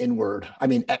turned inward,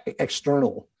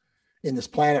 external in this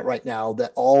planet right now,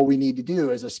 that all we need to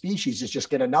do as a species is just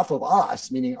get enough of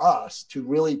us, meaning us, to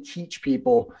really teach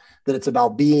people that it's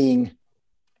about being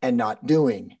and not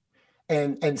doing.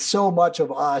 And so much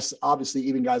of us, obviously,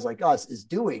 even guys like us, is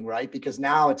doing, right? Because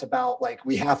now it's about like,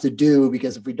 we have to do,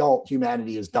 because if we don't,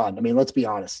 humanity is done. I mean, let's be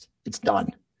honest, it's done.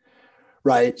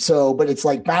 Right. So, but it's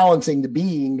like balancing the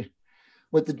being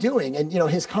with the doing. And,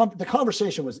 the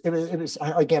conversation was, it was,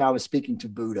 again, I was speaking to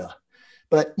Buddha,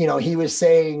 but, he was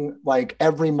saying like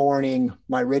every morning,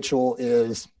 my ritual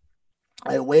is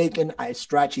I awaken, I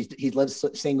stretch. He lives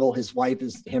single. His wife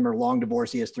is him or long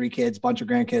divorce. He has 3 kids, bunch of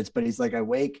grandkids, but he's like, I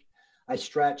wake, I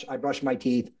stretch, I brush my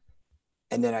teeth,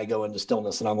 and then I go into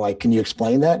stillness. And I'm like, can you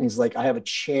explain that? And he's like, I have a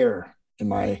chair in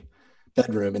my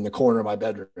bedroom, in the corner of my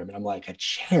bedroom. And I'm like, a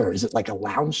chair? Is it like a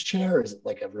lounge chair? Is it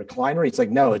like a recliner? He's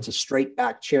like, no, it's a straight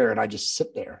back chair. And I just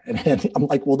sit there. And I'm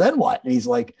like, well, then what? And he's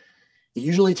like, it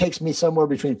usually takes me somewhere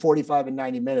between 45 and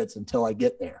 90 minutes until I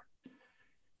get there.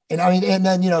 And I mean, and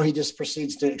then, he just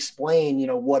proceeds to explain,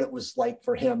 what it was like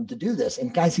for him to do this.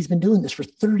 And guys, he's been doing this for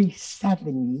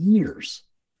 37 years.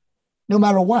 No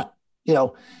matter what,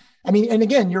 I mean, and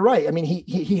again, you're right. I mean,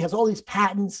 he has all these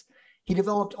patents. He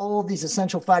developed all of these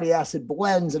essential fatty acid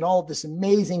blends and all of this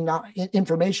amazing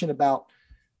information about,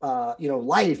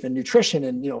 life and nutrition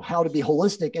and, how to be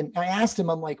holistic. And I asked him,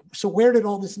 I'm like, so where did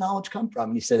all this knowledge come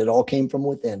from? And he said, it all came from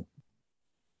within.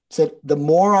 He said, the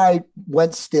more I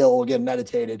went still, again,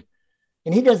 meditated,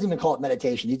 and he doesn't even call it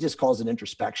meditation. He just calls it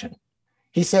introspection.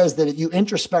 He says that you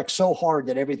introspect so hard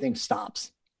that everything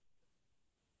stops.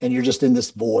 And you're just in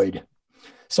this void.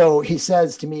 So he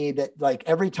says to me that like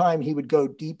every time he would go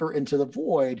deeper into the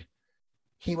void,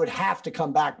 he would have to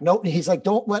come back. No, he's like,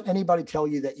 don't let anybody tell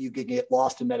you that you can get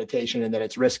lost in meditation and that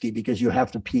it's risky because you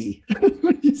have to pee.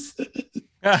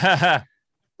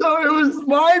 So it was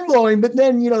mind blowing. But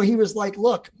then, he was like,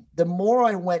 look, the more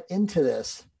I went into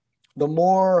this, the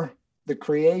more the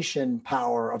creation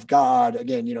power of God,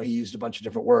 again, he used a bunch of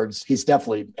different words. He's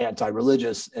definitely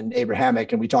anti-religious and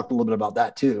Abrahamic. And we talked a little bit about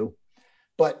that too.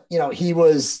 But, he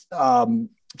was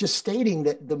just stating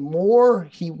that the more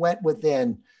he went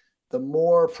within, the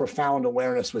more profound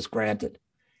awareness was granted.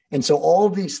 And so all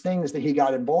of these things that he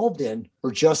got involved in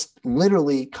were just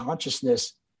literally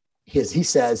consciousness, he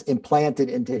says, implanted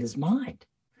into his mind.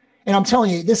 And I'm telling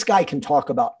you, this guy can talk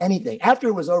about anything. After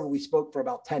it was over, we spoke for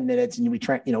about 10 minutes and we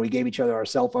gave each other our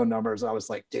cell phone numbers. I was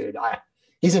like, dude,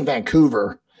 he's in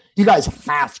Vancouver. You guys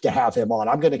have to have him on.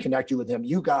 I'm going to connect you with him.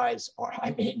 You guys are,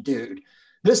 dude,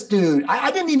 this dude, I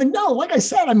didn't even know. Like I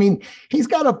said, he's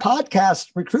got a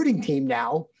podcast recruiting team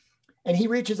now, and he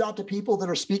reaches out to people that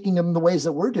are speaking in the ways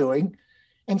that we're doing.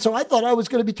 And so I thought I was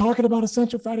going to be talking about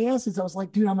essential fatty acids. I was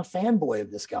like, dude, I'm a fanboy of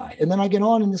this guy. And then I get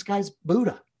on and this guy's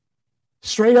Buddha.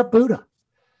 Straight up Buddha,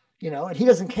 and he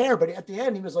doesn't care. But at the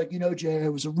end, he was like, Jay,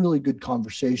 it was a really good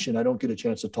conversation. I don't get a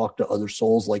chance to talk to other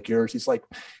souls like yours. He's like,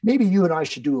 maybe you and I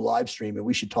should do a live stream and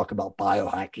we should talk about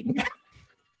biohacking.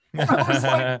 I was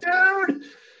like, dude,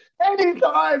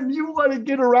 anytime you want to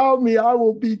get around me, I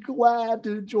will be glad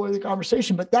to enjoy the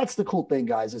conversation. But that's the cool thing,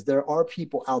 guys, is there are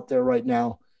people out there right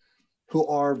now who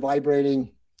are vibrating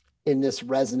in this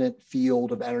resonant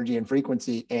field of energy and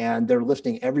frequency, and they're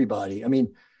lifting everybody. I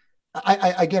mean,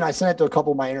 I sent it to a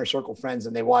couple of my inner circle friends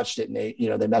and they watched it and they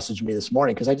messaged me this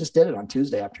morning because I just did it on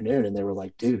Tuesday afternoon and they were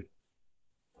like, dude,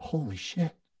 holy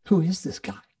shit, who is this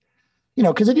guy?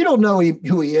 Because if you don't know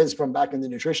who he is from back in the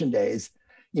nutrition days,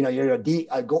 you're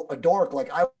a dork like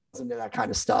I was into that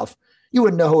kind of stuff. You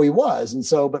wouldn't know who he was. And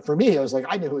so, but for me, I was like,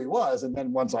 I knew who he was. And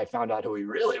then once I found out who he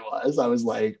really was, I was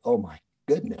like, oh my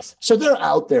goodness. So they're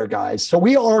out there, guys. So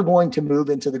we are going to move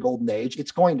into the golden age.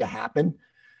 It's going to happen.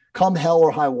 Come hell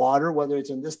or high water, whether it's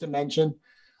in this dimension,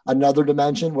 another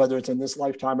dimension, whether it's in this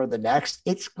lifetime or the next,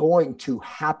 it's going to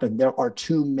happen. There are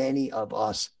too many of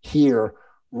us here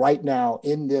right now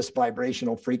in this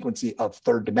vibrational frequency of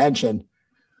third dimension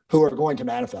who are going to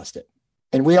manifest it.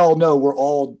 And we all know we're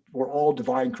all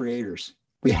divine creators.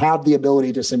 We have the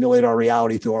ability to simulate our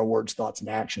reality through our words, thoughts, and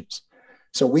actions.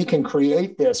 So we can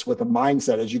create this with a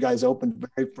mindset, as you guys opened the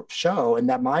very show, and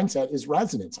that mindset is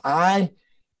resonance. I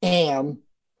am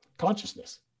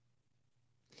consciousness.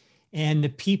 And the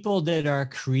people that are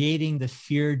creating the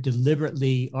fear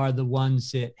deliberately are the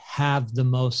ones that have the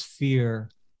most fear.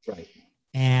 Right.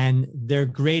 And their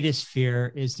greatest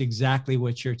fear is exactly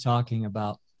what you're talking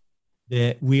about,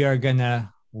 that we are going to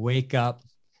wake up.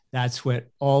 That's what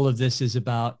all of this is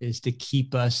about, is to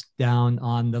keep us down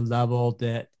on the level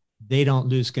that they don't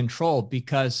lose control.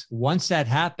 Because once that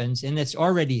happens, and it's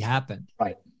already happened,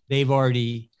 right? They've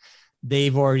already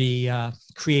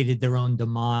created their own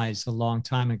demise a long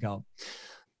time ago.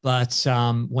 But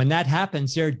when that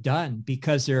happens, they're done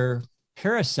because they're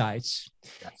parasites.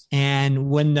 Yes. And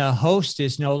when the host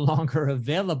is no longer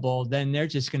available, then they're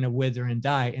just going to wither and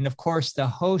die. And of course, the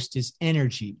host is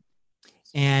energy.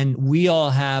 And we all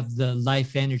have the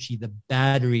life energy, the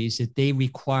batteries that they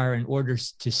require in order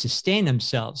to sustain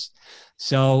themselves.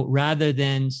 So rather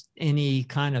than any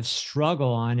kind of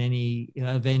struggle on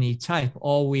any type,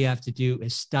 all we have to do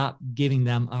is stop giving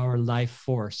them our life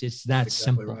force. It's that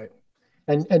exactly simple. Right.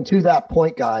 And to that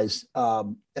point, guys,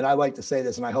 and I like to say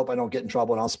this, and I hope I don't get in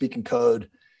trouble, and I'll speak in code.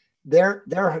 Their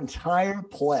entire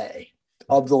play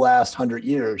of the last 100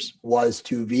 years was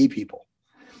to V people,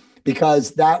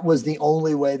 because that was the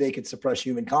only way they could suppress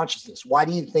human consciousness. Why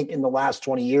do you think in the last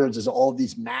 20 years, as all of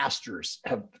these masters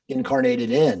have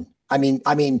incarnated in? I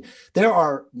mean, there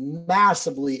are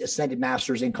massively ascended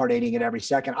masters incarnating in every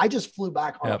second. I just flew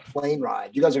back on a plane ride.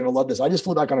 You guys are going to love this. I just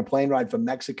flew back on a plane ride from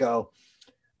Mexico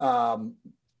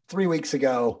 3 weeks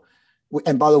ago.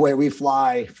 And by the way, we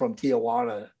fly from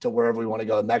Tijuana to wherever we want to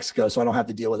go in Mexico, so I don't have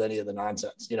to deal with any of the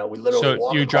nonsense. You know, we literally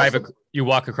you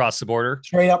walk across the border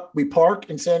straight up. We park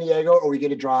in San Diego, or we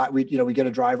get a drive. We get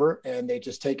a driver, and they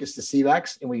just take us to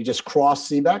CBEX, and we just cross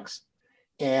CBEX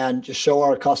and just show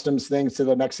our customs things to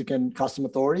the Mexican custom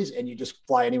authorities, and you just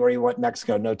fly anywhere you want in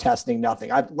Mexico. No testing,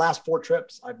 nothing. Last 4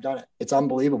 trips, I've done it. It's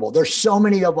unbelievable. There's so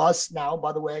many of us now,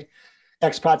 by the way,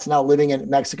 expats now living in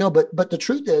Mexico. But the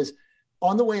truth is,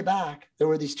 on the way back, there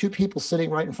were these 2 people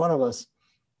sitting right in front of us,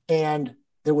 and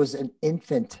there was an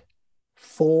infant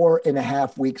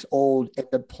 4.5 weeks old, and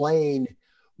the plane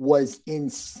was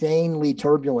insanely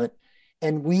turbulent.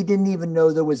 And we didn't even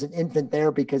know there was an infant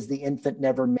there because the infant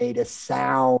never made a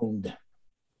sound.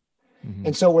 Mm-hmm.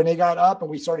 And so when they got up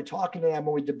and we started talking to them,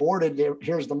 when we deboarded,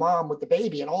 here's the mom with the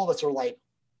baby. And all of us are like,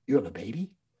 you have a baby?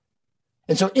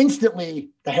 And so instantly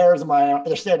the hairs on my arm,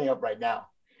 they're standing up right now,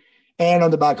 and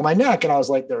on the back of my neck. And I was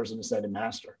like, there's an ascended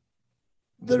master.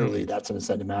 Literally, that's an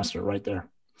ascended master right there.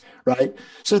 Right.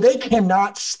 So they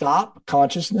cannot stop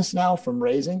consciousness now from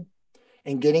raising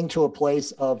and getting to a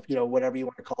place of, whatever you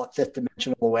want to call it, 5th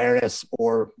dimensional awareness,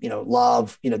 or,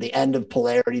 love, the end of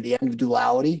polarity, the end of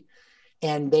duality.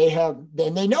 And they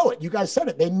know it. You guys said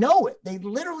it. They know it. They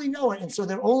literally know it. And so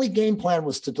their only game plan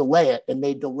was to delay it. And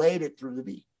they delayed it through the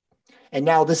V. And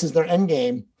now this is their end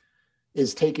game,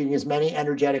 is taking as many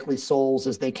energetically souls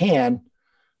as they can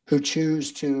who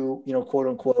choose to, quote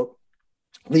unquote,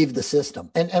 leave the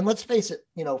system. And let's face it,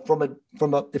 from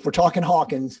a, if we're talking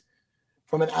Hawkins,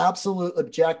 from an absolute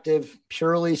objective,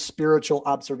 purely spiritual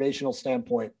observational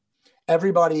standpoint,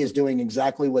 everybody is doing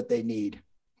exactly what they need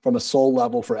from a soul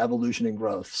level for evolution and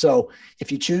growth. So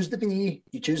if you choose to be,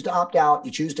 you choose to opt out,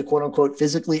 you choose to quote unquote,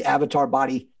 physically avatar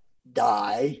body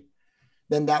die,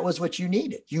 then that was what you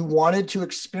needed. You wanted to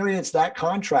experience that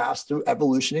contrast through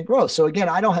evolution and growth. So again,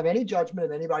 I don't have any judgment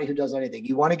of anybody who does anything.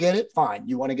 You want to get it, fine.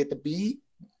 You want to get the B,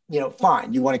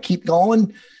 fine. You want to keep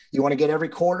going. You want to get every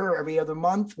quarter, every other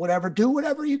month, whatever, do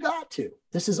whatever you got to.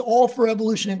 This is all for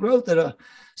evolution and growth at a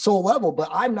soul level, but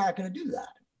I'm not going to do that.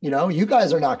 You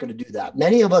guys are not going to do that.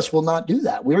 Many of us will not do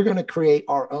that. We're going to create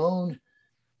our own,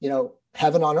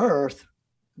 heaven on earth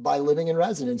by living in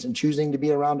resonance and choosing to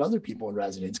be around other people in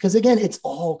resonance. Because again, it's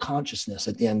all consciousness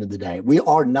at the end of the day. We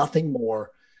are nothing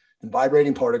more than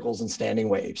vibrating particles and standing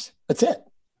waves. That's it.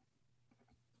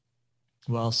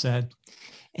 Well said.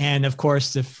 And of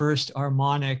course, the first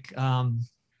harmonic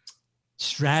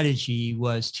strategy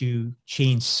was to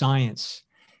change science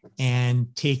and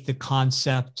take the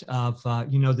concept of,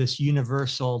 this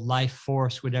universal life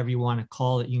force, whatever you want to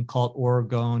call it. You can call it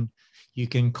orgone, you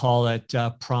can call it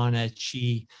prana,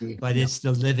 chi, but it's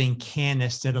the living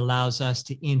canvas that allows us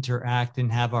to interact and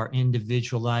have our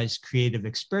individualized creative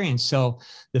experience. So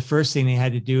the first thing they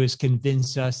had to do is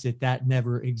convince us that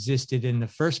never existed in the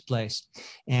first place.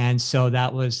 And so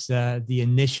that was the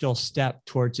initial step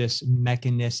towards this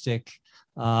mechanistic,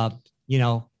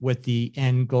 with the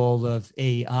end goal of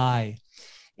AI.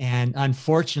 And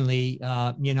unfortunately,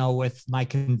 with my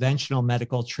conventional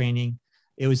medical training,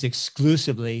 it was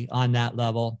exclusively on that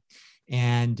level.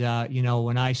 And,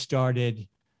 when I started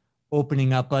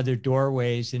opening up other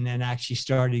doorways and then actually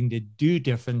starting to do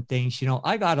different things,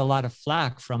 I got a lot of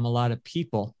flack from a lot of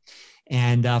people.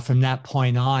 And from that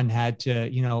point on, had to,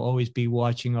 always be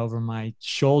watching over my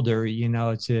shoulder,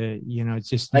 to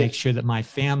just make sure that my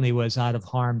family was out of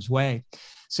harm's way.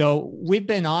 So we've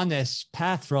been on this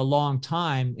path for a long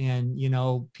time. And,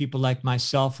 people like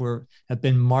myself have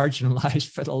been marginalized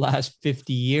for the last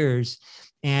 50 years.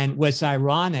 And what's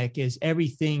ironic is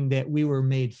everything that we were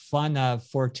made fun of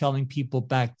for telling people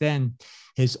back then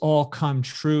has all come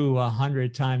true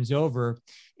 100 times over.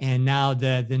 And now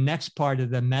the next part of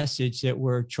the message that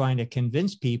we're trying to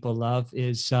convince people of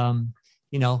is,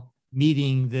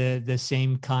 meeting the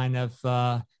same kind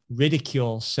of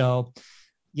ridicule. So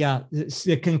yeah,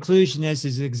 the conclusion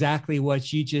is exactly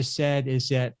what you just said, is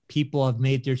that people have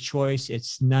made their choice.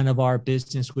 It's none of our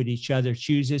business what each other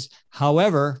chooses.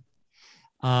 However,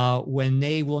 when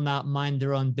they will not mind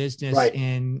their own business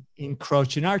and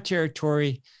encroach in our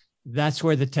territory, that's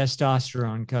where the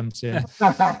testosterone comes in.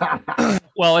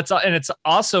 Well, it's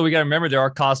also, we got to remember there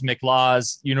are cosmic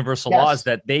laws, universal laws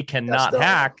that they cannot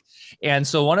hack. And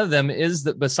so one of them is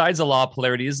that besides the law of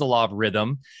polarity is the law of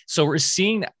rhythm. So we're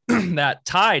seeing that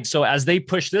tide. So as they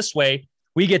push this way,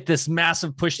 we get this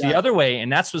massive push the other way.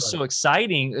 And that's what's so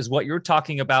exciting, is what you're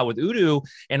talking about with Udu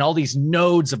and all these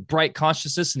nodes of bright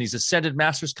consciousness and these ascended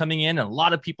masters coming in. And a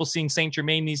lot of people seeing Saint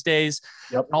Germain these days.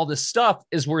 All this stuff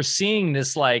is we're seeing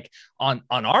this like on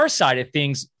our side of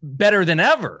things better than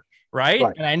ever. Right.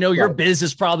 And I know your biz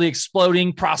is probably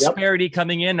exploding, prosperity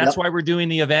coming in. That's why we're doing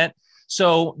the event.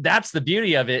 So that's the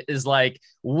beauty of it, is like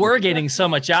we're getting so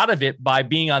much out of it by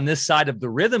being on this side of the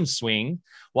rhythm swing,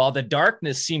 while the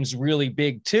darkness seems really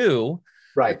big too.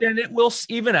 Right. But then it will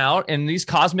even out, and these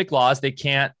cosmic laws they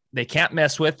can't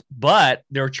mess with, but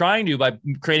they're trying to by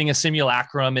creating a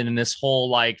simulacrum and in this whole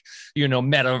like,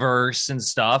 metaverse and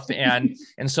stuff. And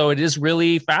so it is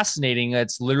really fascinating.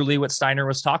 It's literally what Steiner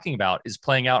was talking about is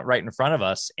playing out right in front of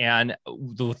us. And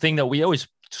the thing that we always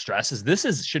stress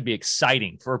is should be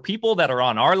exciting for people that are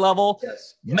on our level.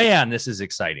 Man, this is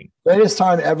exciting. Greatest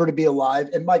time ever to be alive.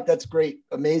 And Mike, that's great.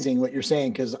 Amazing what you're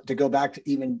saying. Cause to go back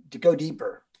to go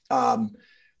deeper,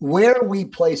 where we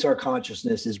place our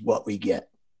consciousness is what we get.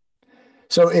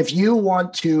 So if you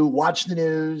want to watch the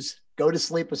news, go to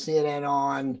sleep with CNN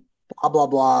on, blah, blah,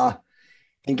 blah,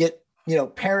 and get,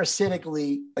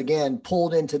 parasitically, again,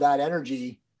 pulled into that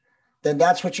energy, then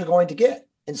that's what you're going to get.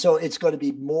 And so it's going to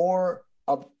be more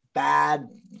of bad,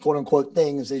 quote unquote,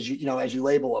 things as you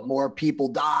label it. More people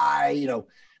die,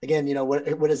 again,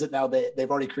 what is it now? They've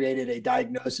already created a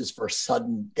diagnosis for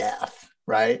sudden death,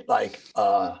 right? Like,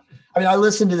 I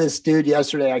listened to this dude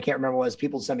yesterday. I can't remember what it was.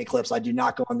 People send me clips. I do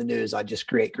not go on the news. I just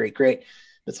create.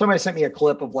 But somebody sent me a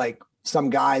clip of like some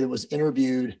guy that was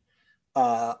interviewed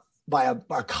by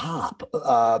a cop,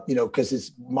 because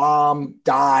his mom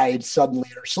died suddenly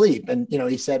in her sleep. And,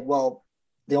 he said, well,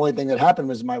 the only thing that happened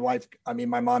was my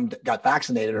mom got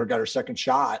vaccinated or got her second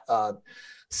shot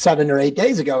 7 or 8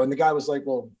 days ago. And the guy was like,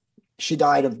 well, she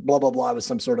died of blah, blah, blah, with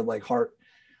some sort of like heart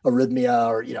arrhythmia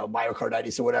or,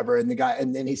 myocarditis or whatever. And the guy,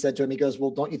 and then he said to him, he goes,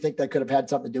 well, don't you think that could have had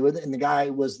something to do with it? And the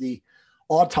guy was the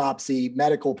autopsy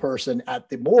medical person at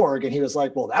the morgue. And he was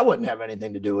like, well, that wouldn't have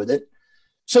anything to do with it.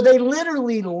 So they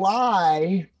literally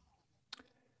lie.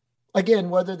 Again,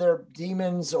 whether they're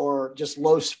demons or just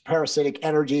low parasitic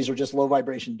energies or just low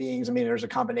vibration beings. There's a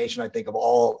combination, I think, of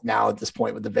all now at this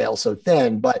point with the veil so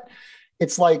thin, but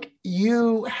it's like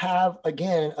you have,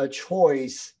 again, a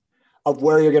choice of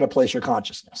where you're going to place your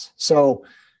consciousness. So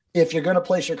if you're going to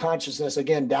place your consciousness,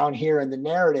 again, down here in the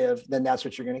narrative, then that's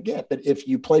what you're going to get. But if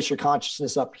you place your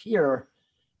consciousness up here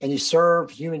and you serve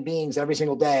human beings every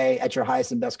single day at your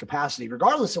highest and best capacity,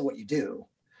 regardless of what you do,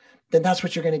 then that's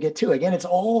what you're going to get too. Again, it's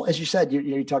all, as you said,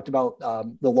 you talked about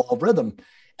the law of rhythm.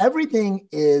 Everything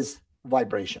is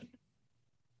vibration.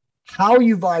 How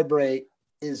you vibrate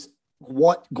is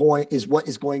what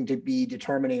is going to be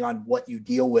determining on what you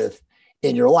deal with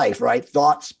in your life, right?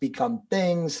 Thoughts become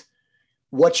things.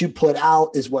 What you put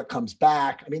out is what comes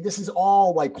back. This is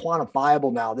all like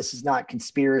quantifiable now. This is not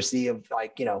conspiracy of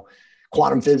like,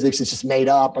 quantum physics. It's just made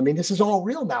up. This is all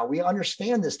real now. We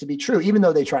understand this to be true, even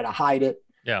though they try to hide it.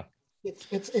 Yeah.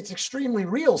 It's extremely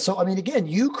real. So, again,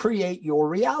 you create your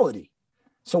reality.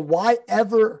 So why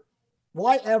ever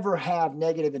have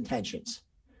negative intentions?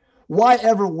 Why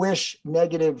ever wish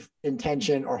negative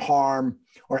intention or harm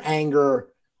or anger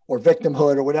or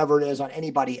victimhood or whatever it is on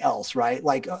anybody else, right?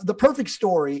 Like the perfect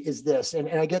story is this. And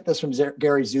I get this from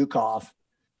Gary Zukav,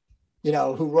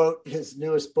 who wrote his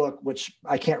newest book, which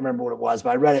I can't remember what it was,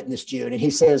 but I read it in this June. And he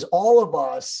says, all of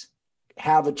us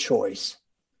have a choice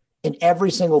in every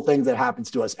single thing that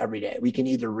happens to us every day. We can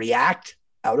either react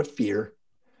out of fear,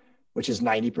 which is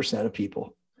 90% of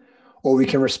people, or we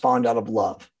can respond out of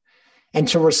love. And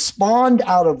to respond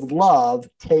out of love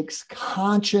takes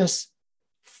conscious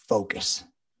focus.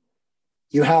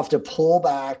 You have to pull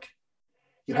back.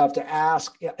 You have to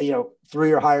ask, through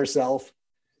your higher self,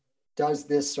 does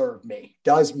this serve me?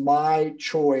 Does my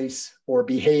choice or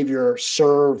behavior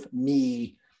serve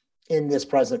me in this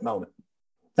present moment?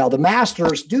 Now, the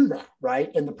masters do that, right?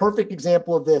 And the perfect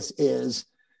example of this is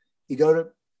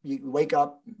you wake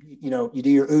up, you do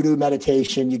your Udu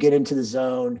meditation, you get into the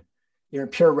zone, you're in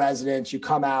pure resonance, you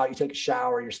come out, you take a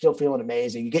shower, you're still feeling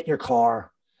amazing. You get in your car.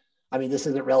 I mean, this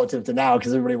isn't relative to now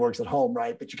because everybody works at home,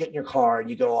 right? But you get in your car and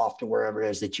you go off to wherever it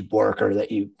is that you work or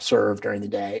that you serve during the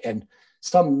day. And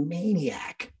some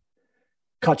maniac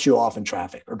cuts you off in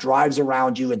traffic or drives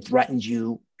around you and threatens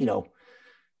you,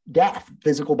 death,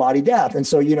 physical body death. And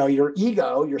so, your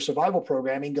ego, your survival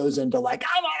programming goes into like,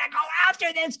 I want to go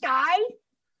after this guy.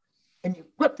 And you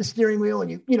whip the steering wheel and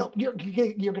you're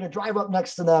going to drive up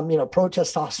next to them, pro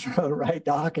testosterone, right,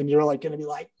 Doc? And you're like going to be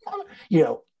like,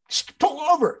 pull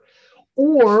over.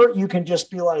 Or you can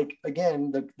just be like,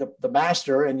 again, the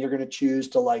master, and you're going to choose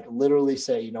to like literally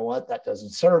say, you know what, that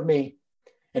doesn't serve me.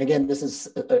 And again, this is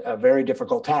a very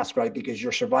difficult task, right? Because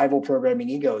your survival programming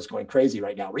ego is going crazy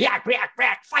right now. React,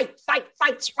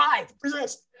 fight, survive,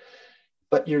 resist.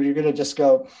 But you're going to just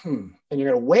go, and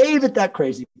you're going to wave at that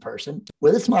crazy person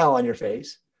with a smile on your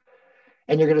face.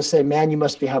 And you're going to say, man, you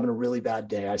must be having a really bad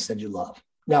day. I send you love.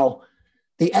 Now,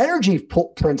 the energy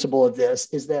principle of this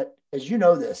is that, as you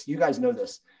guys know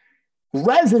this,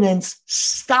 resonance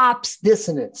stops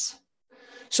dissonance.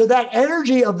 So that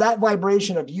energy of that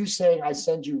vibration of you saying, I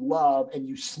send you love, and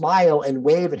you smile and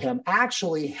wave at him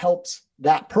actually helps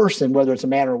that person, whether it's a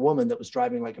man or a woman that was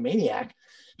driving like a maniac,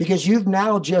 because you've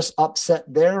now just upset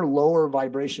their lower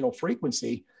vibrational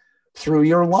frequency through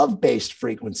your love-based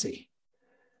frequency.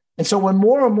 And so when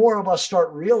more and more of us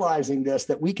start realizing this,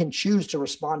 that we can choose to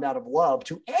respond out of love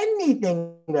to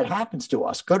anything that happens to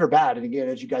us, good or bad. And again,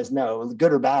 as you guys know,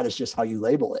 good or bad is just how you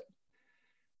label it.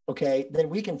 Okay, then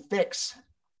we can fix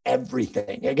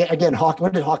everything. Again,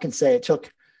 what did Hawkins say? It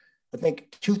took, I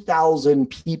think, 2,000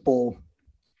 people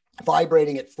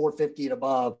vibrating at 450 and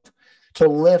above to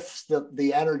lift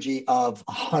the energy of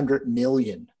 100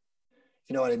 million.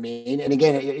 You know what I mean? And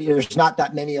again, there's not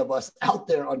that many of us out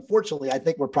there. Unfortunately, I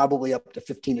think we're probably up to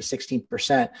 15 to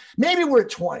 16%. Maybe we're at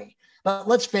 20, but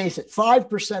let's face it,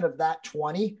 5% of that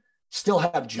 20 still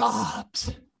have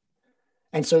jobs.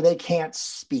 And so they can't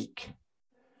speak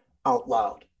out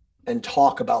loud and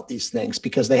talk about these things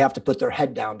because they have to put their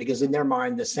head down, because in their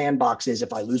mind, the sandbox is,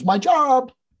 if I lose my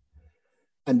job,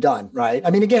 I'm done, right?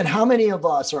 I mean, again, how many of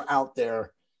us are out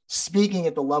there speaking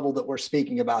at the level that we're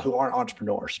speaking about who aren't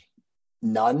entrepreneurs?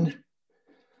 None.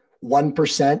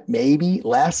 1%, maybe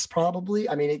less, probably.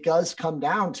 I mean, it does come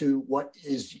down to what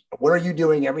are you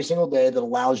doing every single day that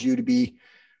allows you to be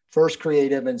first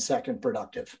creative and second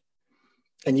productive?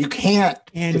 And you can't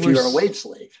if you're a wage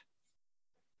slave.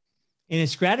 And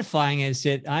it's gratifying is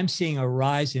that I'm seeing a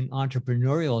rise in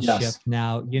entrepreneurship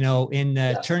now. In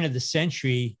the turn of the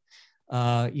century,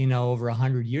 over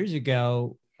 100 years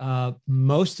ago,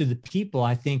 most of the people,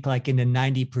 I think, like in the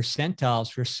 90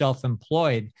 percentiles, were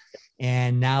self-employed.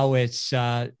 And now it's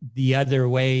the other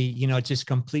way, it's just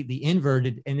completely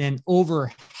inverted. And then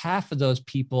over half of those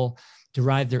people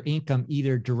derive their income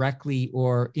either directly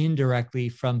or indirectly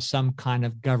from some kind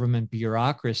of government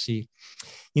bureaucracy.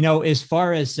 As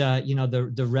far as,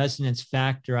 the resonance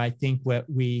factor, I think what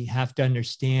we have to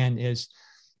understand is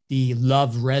the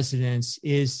love resonance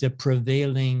is the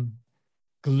prevailing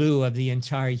glue of the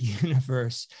entire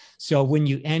universe. So when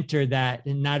you enter that,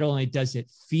 and not only does it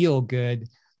feel good,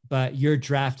 but you're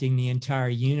drafting the entire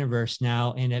universe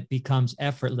now, and it becomes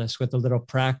effortless with a little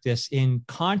practice. In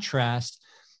contrast,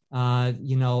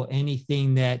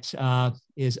 anything that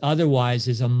is otherwise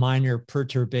is a minor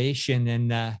perturbation in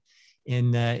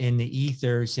the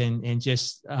ethers and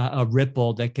just a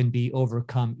ripple that can be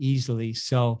overcome easily.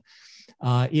 So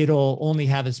it'll only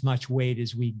have as much weight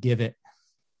as we give it.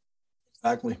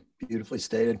 Exactly. Beautifully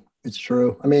stated. It's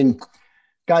true. I mean,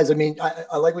 guys,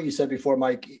 I like what you said before,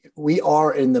 Mike. We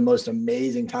are in the most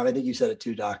amazing time. I think you said it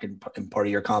too, Doc, in part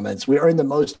of your comments. We are in the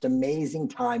most amazing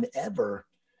time ever,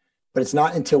 but it's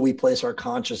not until we place our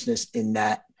consciousness in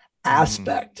that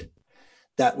aspect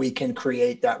that we can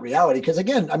create that reality. Because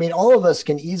again, all of us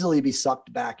can easily be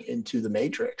sucked back into the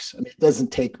matrix. It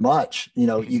doesn't take much.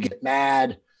 You get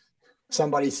mad.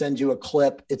 Somebody sends you a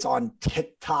clip, it's on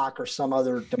TikTok or some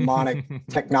other demonic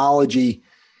technology,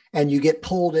 and you get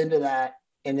pulled into that.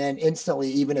 And then instantly,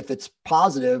 even if it's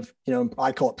positive,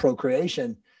 I call it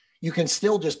procreation, you can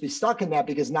still just be stuck in that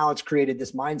because now it's created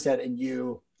this mindset in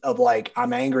you of like,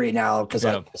 I'm angry now because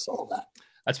I saw that.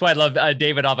 That's why I love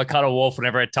David Avocado Wolf.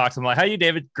 Whenever I talk to him, I'm like, how you,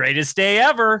 David? Greatest day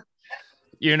ever,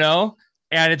 And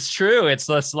it's true. It's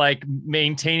just like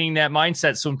maintaining that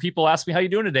mindset. So when people ask me, how you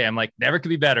doing today? I'm like, never could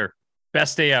be better.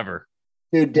 Best day ever.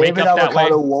 Dude, David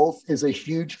Avocado Wolf is a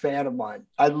huge fan of mine.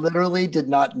 I literally did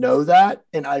not know that.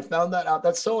 And I found that out.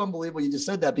 That's so unbelievable. You just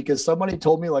said that because somebody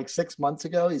told me like 6 months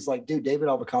ago, he's like, dude, David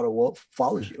Avocado Wolf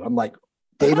follows you. I'm like,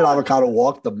 David Avocado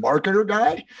Wolf, the marketer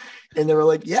guy? And they were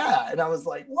like, yeah. And I was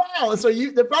like, wow. So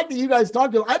the fact that you guys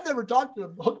talked to him, I've never talked to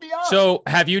him. Hook me up. So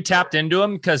have you tapped into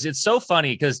him? Because it's so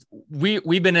funny because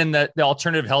we've been in the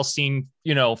alternative health scene,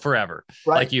 forever,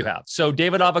 right, like you have. So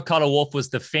David Avocado Wolf was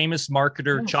the famous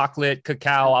marketer, chocolate,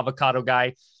 cacao, avocado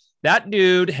guy. That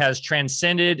dude has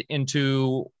transcended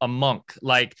into a monk.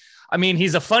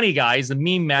 He's a funny guy. He's a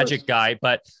meme magic guy,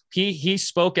 but he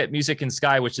spoke at Music in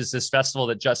Sky, which is this festival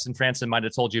that Justin Franson might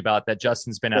have told you about, that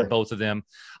Justin's been at both of them.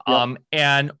 Yep.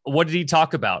 And what did he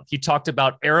talk about? He talked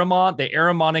about the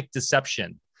Aramonic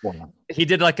deception. Wow. He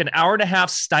did like an hour and a half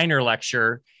Steiner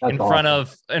lecture in front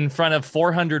of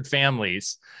 400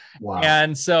 families. Wow.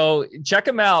 And so check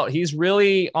him out. He's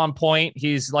really on point.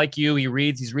 He's like you.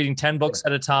 He's reading 10 books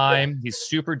at a time. He's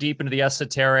super deep into the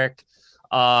esoteric.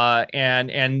 And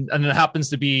it happens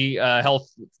to be a health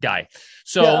guy.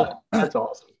 So that's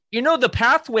awesome. The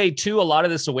pathway to a lot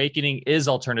of this awakening is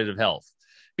alternative health,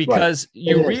 because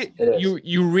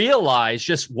you realize,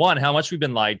 just one, how much we've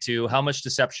been lied to, how much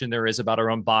deception there is about our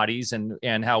own bodies,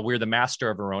 and how we're the master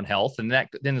of our own health. And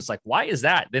then it's like, why is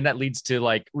that? Then that leads to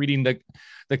like reading the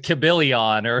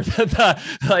Kybalion or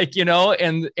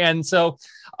so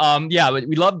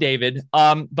we love David.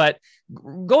 But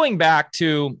going back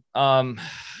to,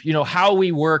 how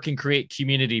we work and create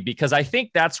community, because I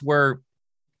think that's where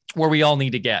we all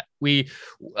need to get.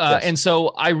 And so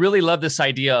I really love this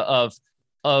idea of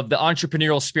the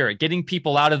entrepreneurial spirit, getting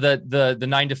people out of the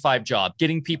 9-to-5 job,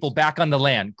 getting people back on the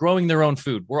land, growing their own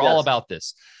food. We're all about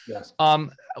this. Yes.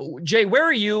 Jay, where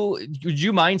are you? Would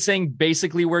you mind saying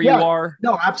basically where you are?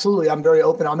 No, absolutely. I'm very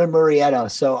open. I'm in Murrieta.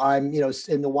 So I'm,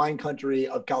 in the wine country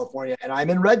of California, and I'm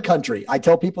in red country. I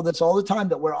tell people this all the time,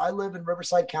 that where I live in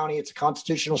Riverside County, it's a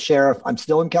constitutional sheriff. I'm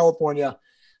still in California,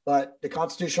 but the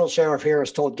constitutional sheriff here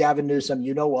has told Gavin Newsom,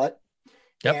 you know what?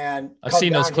 Yep. And I've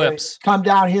seen those clips. Come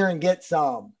down here and get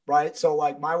some, right? So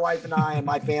like my wife and I and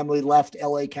my family left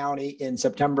LA County in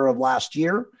September of last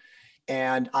year.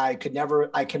 And I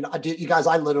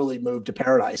literally moved to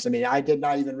paradise. I mean, I did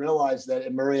not even realize that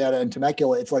in Murrieta and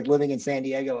Temecula, it's like living in San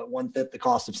Diego at 1/5 the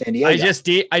cost of San Diego. I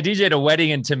DJ'd a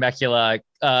wedding in Temecula,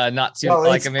 not too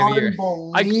like maybe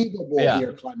unbelievable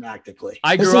here climactically.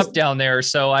 I grew up down there,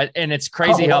 and it's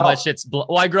crazy how much it's.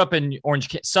 I grew up in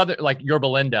Southern, like Yorba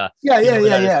Linda.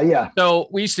 Yeah. So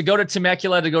we used to go to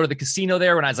Temecula to go to the casino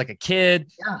there when I was like a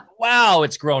kid. Yeah. Wow,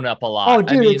 it's grown up a lot. Oh,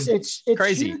 dude, it's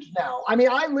crazy huge now. I mean,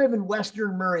 I live in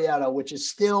Western Murrieta, which is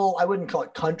still, I wouldn't call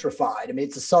it countrified. I mean,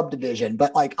 it's a subdivision,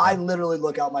 but like I literally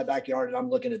look out my backyard and I'm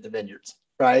looking at the vineyards,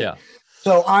 right? Yeah.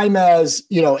 So I'm as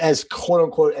quote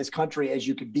unquote, as country as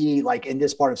you could be, like in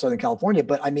this part of Southern California.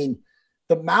 But I mean,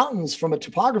 the mountains from a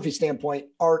topography standpoint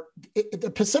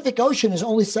the Pacific Ocean is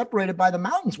only separated by the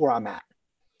mountains where I'm at.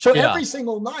 So every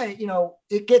single night,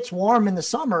 it gets warm in the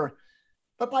summer,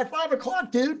 but by 5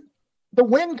 o'clock, dude, the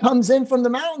wind comes in from the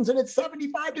mountains and it's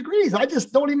 75 degrees. I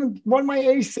just don't even run my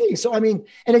AC. So, I mean,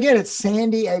 and again, it's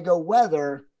San Diego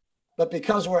weather, but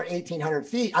because we're at 1,800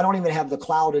 feet, I don't even have the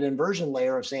cloud and inversion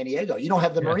layer of San Diego. You don't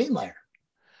have the marine layer.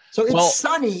 So it's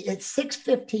sunny. It's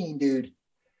 6:15, dude,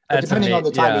 depending on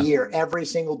the time of year, every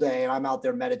single day. And I'm out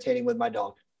there meditating with my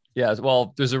dog. Yeah.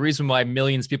 Well, there's a reason why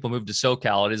millions of people move to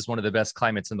SoCal. It is one of the best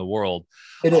climates in the world.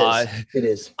 It is. It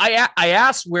is. I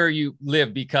asked where you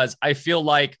live because I feel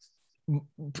like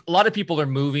a lot of people are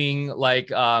moving,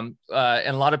 and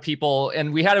a lot of people,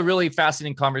 and we had a really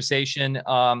fascinating conversation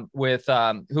with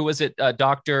who was it?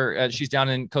 Doctor, she's down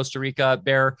in Costa Rica,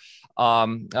 Bear,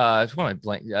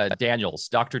 Daniels,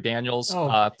 Dr. Daniels,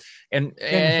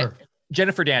 and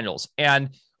Jennifer Daniels. And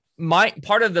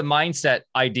part of the mindset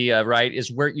idea, right, is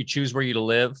where you choose where you to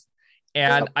live.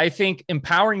 And I think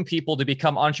empowering people to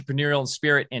become entrepreneurial in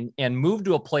spirit and move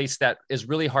to a place that is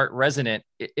really heart resonant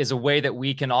is a way that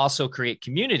we can also create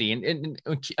community and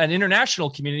an international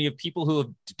community of people who have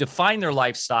defined their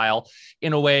lifestyle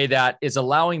in a way that is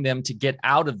allowing them to get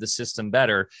out of the system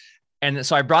better. And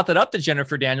so I brought that up to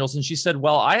Jennifer Daniels, and she said,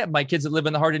 well, I have my kids that live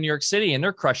in the heart of New York City, and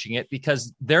they're crushing it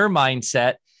because their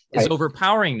mindset is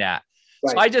overpowering that.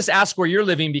 Right. So I just ask where you're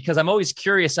living because I'm always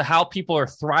curious of how people are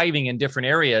thriving in different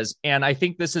areas. And I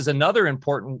think this is another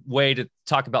important way to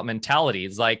talk about mentality.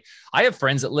 It's like, I have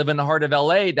friends that live in the heart of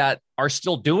LA that are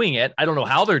still doing it. I don't know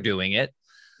how they're doing it,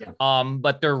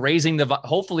 but they're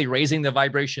hopefully raising the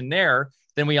vibration there.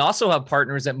 Then we also have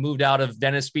partners that moved out of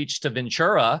Venice Beach to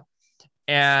Ventura.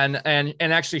 And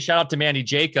actually shout out to Mandy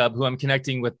Jacob, who I'm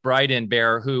connecting with Bryden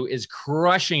Bear, who is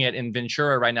crushing it in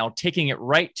Ventura right now, taking it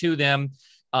right to them.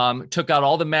 Took out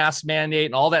all the mask mandate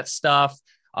and all that stuff,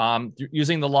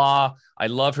 using the law. I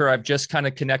love her. I've just kind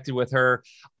of connected with her.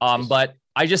 But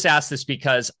I just asked this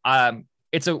because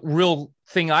it's a real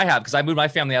thing I have because I moved my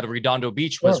family out of Redondo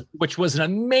Beach, which was an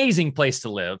amazing place to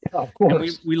live. Yeah, of course.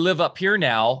 And we live up here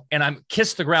now, and I'm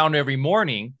kiss the ground every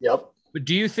morning. Yep. But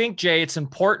do you think, Jay, it's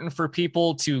important for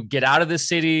people to get out of the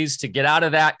cities, to get out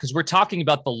of that? Because we're talking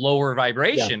about the lower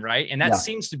vibration, right? And that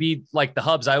seems to be like the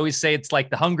hubs. I always say it's like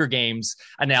the Hunger Games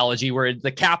analogy, where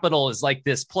the capital is like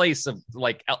this place of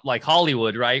like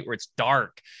Hollywood, right? Where it's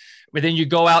dark. But then you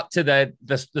go out to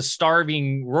the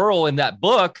starving rural in that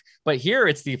book. But here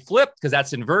it's the flip, because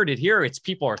that's inverted. Here it's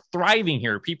people are thriving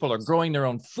here. People are growing their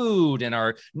own food and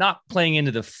are not playing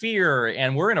into the fear.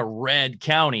 And we're in a red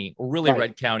county, really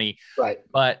red county. Right.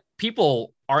 But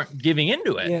people aren't giving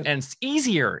into it. Yeah. And it's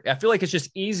easier. I feel like it's just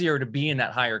easier to be in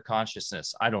that higher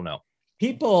consciousness. I don't know.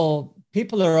 People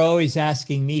are always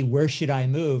asking me, where should I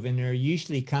move? And they're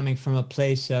usually coming from a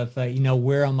place of,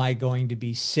 where am I going to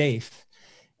be safe?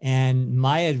 And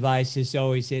my advice is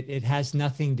always, it has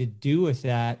nothing to do with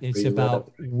that. It's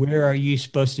about where are you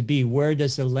supposed to be? Where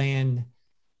does the land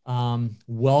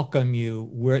welcome you?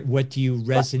 What do you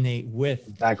resonate with?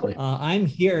 Exactly. I'm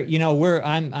here,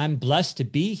 I'm blessed to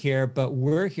be here, but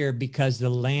we're here because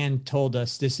the land told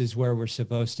us this is where we're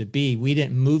supposed to be. We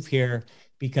didn't move here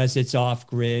because it's off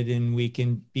grid and we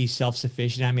can be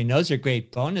self-sufficient. I mean, those are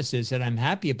great bonuses that I'm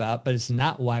happy about, but it's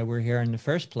not why we're here in the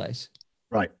first place.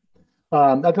 Right.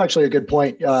 That's actually a good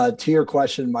point to your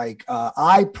question, Mike.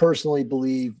 I personally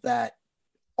believe that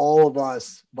all of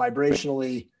us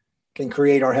vibrationally can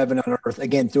create our heaven on earth,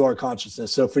 again, through our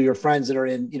consciousness. So for your friends that are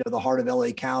in, the heart of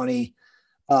LA County,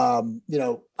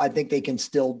 I think they can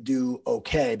still do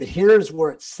okay. But here's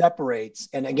where it separates.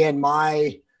 And again,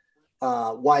 my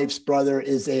wife's brother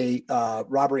is a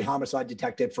robbery homicide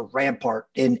detective for Rampart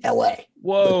in LA.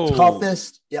 Whoa.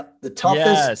 The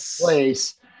toughest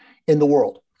place in the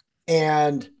world.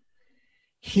 And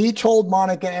he told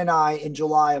Monica and I in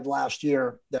July of last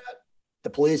year that the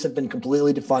police have been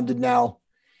completely defunded now.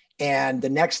 And the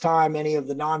next time any of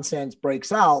the nonsense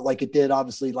breaks out, like it did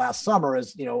obviously last summer,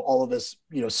 as all of us,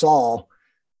 saw,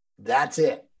 that's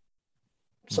it.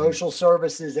 Social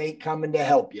services ain't coming to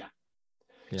help you.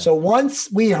 Yeah. So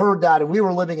once we heard that, and we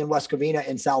were living in West Covina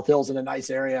in South Hills in a nice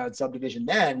area and subdivision,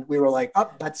 then we were like,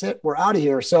 oh, that's it. We're out of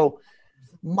here. So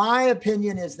my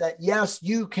opinion is that, yes,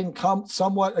 you can come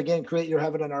somewhat, again, create your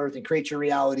heaven on earth and create your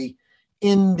reality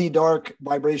in the dark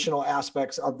vibrational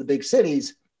aspects of the big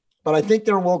cities. But I think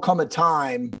there will come a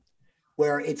time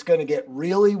where it's going to get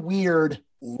really weird,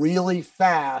 really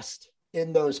fast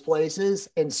in those places.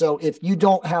 And so if you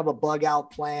don't have a bug out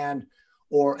plan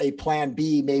or a plan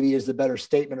B, maybe is the better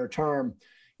statement or term,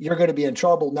 you're going to be in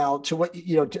trouble. Now, to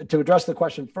address the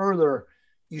question further,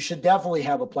 you should definitely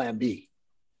have a plan B.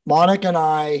 Monica and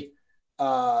I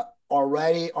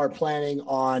already are planning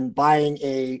on buying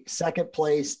a second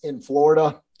place in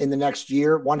Florida in the next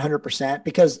year, 100%,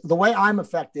 because the way I'm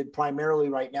affected primarily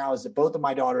right now is that both of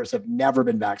my daughters have never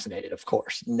been vaccinated, of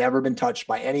course, never been touched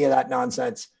by any of that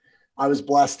nonsense. I was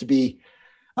blessed to be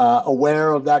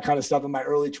aware of that kind of stuff in my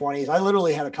early 20s. I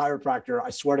literally had a chiropractor, I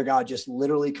swear to God, just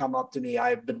literally come up to me.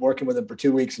 I've been working with him for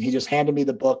 2 weeks, and he just handed me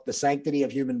the book, The Sanctity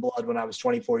of Human Blood, when I was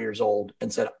 24 years old,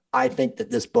 and said, I think that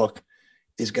this book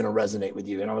is going to resonate with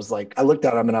you. And I was like, I looked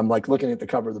at him and I'm like looking at the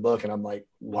cover of the book and I'm like,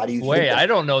 why do you think that? I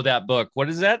don't know that book. What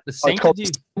is that? The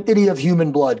Sanctity of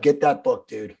Human Blood. Get that book,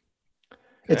 dude.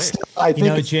 Okay. It's, I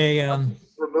think Jay,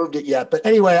 removed it yet, but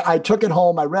anyway, I took it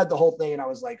home. I read the whole thing and I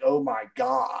was like, oh my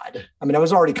God. I mean, I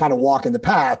was already kind of walking the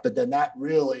path, but then that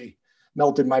really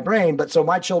melted my brain. But so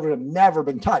my children have never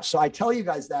been touched. So I tell you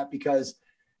guys that because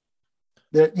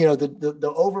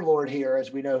the overlord here,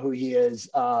 as we know who he is,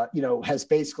 has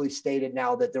basically stated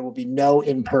now that there will be no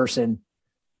in-person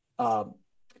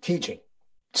teaching.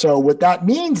 So what that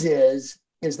means is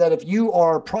that if you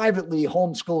are privately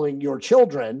homeschooling your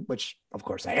children, which of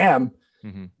course I am,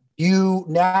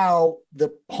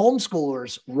 the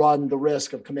homeschoolers run the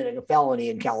risk of committing a felony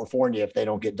in California if they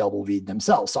don't get double V'd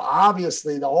themselves. So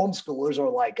obviously the homeschoolers are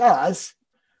like us,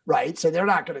 right? So they're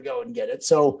not going to go and get it.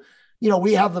 So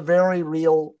we have a very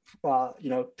real,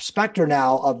 specter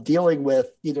now of dealing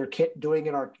with either doing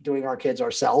our kids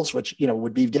ourselves, which,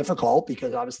 would be difficult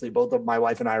because obviously both of my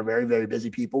wife and I are very, very busy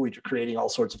people. We're creating all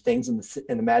sorts of things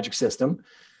in the magic system.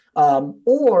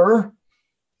 Or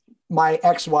my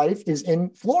ex-wife is in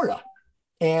Florida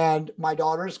and my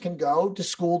daughters can go to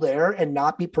school there and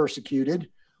not be persecuted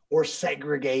or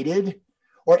segregated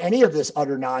or any of this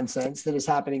utter nonsense that is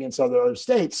happening in southern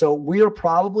states. So we are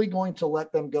probably going to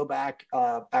let them go back.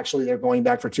 Actually, they're going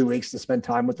back for 2 weeks to spend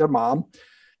time with their mom,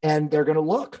 and they're going to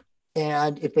look.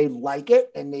 And if they like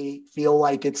it and they feel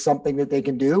like it's something that they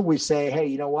can do, we say, hey,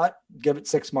 you know what? Give it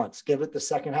 6 months, give it the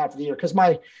second half of the year. Because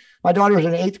my daughter's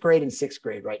in 8th grade and 6th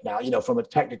grade right now, from a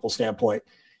technical standpoint.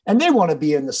 And they want to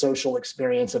be in the social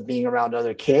experience of being around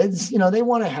other kids. They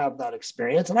want to have that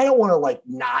experience. And I don't want to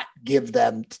not give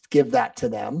that to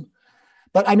them.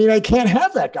 But I mean, I can't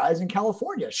have that, guys, in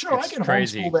California. Sure, I can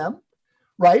homeschool them.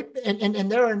 Right.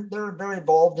 And they're very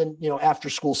involved in, after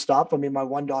school stuff. I mean, my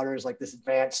one daughter is this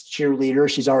advanced cheerleader.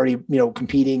 She's already,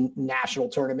 competing national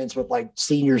tournaments with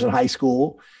seniors in high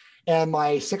school. And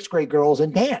my 6th grade girl's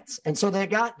in dance. And so they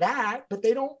got that, but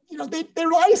they don't,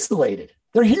 they're isolated.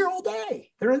 They're here all day.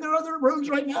 They're in their other rooms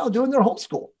right now doing their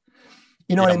homeschool.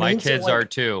 You know what I mean? My kids are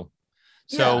too.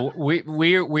 So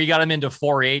we got them into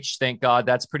 4-H. Thank God.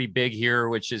 That's pretty big here,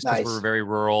 which is because nice. We're very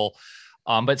rural.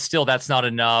 But still, that's not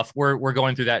enough. We're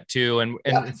going through that too. And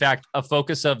in fact, a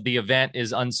focus of the event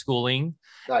is unschooling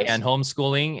and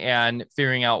homeschooling and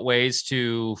figuring out ways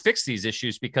to fix these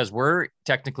issues, because we're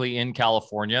technically in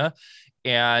California.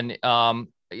 And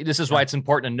this is why it's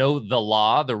important to know the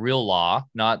law, the real law,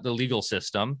 not the legal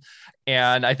system.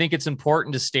 And I think it's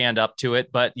important to stand up to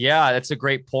it. But yeah, that's a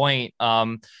great point.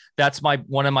 That's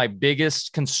one of my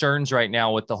biggest concerns right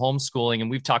now with the homeschooling.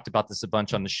 And we've talked about this a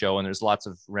bunch on the show, and there's lots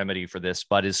of remedy for this,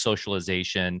 but is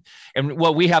socialization. And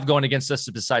what we have going against us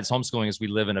besides homeschooling is we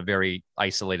live in a very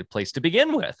isolated place to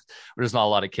begin with, where there's not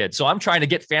a lot of kids. So I'm trying to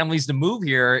get families to move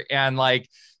here and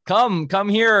come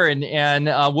here and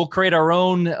we'll create our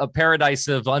own paradise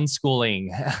of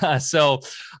unschooling. So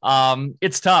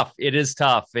it's tough. It is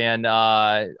tough. And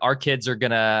our kids are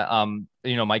going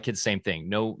to, my kids, same thing.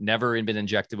 No, never been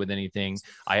injected with anything.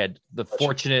 I had the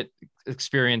fortunate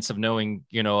experience of knowing,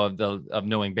 of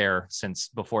knowing Bear since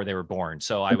before they were born.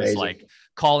 So I was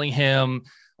calling him,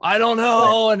 I don't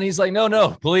know. And he's like,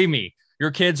 no, believe me. Your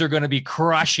kids are going to be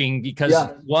crushing because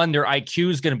one, their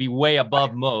IQ is going to be way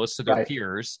above most of their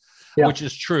peers, which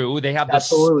is true. They have the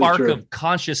spark of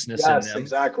consciousness in them.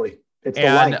 Exactly. It's the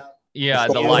light. Yeah,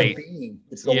 the light.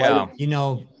 It's the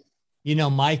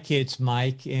light. My kids,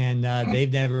 Mike, and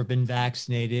they've never been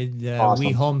vaccinated. Awesome.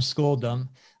 We homeschooled them.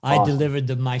 I delivered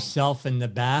them myself in the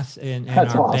bath in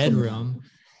our bedroom.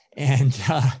 And,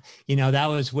 that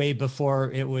was way before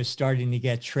it was starting to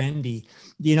get trendy.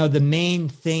 The main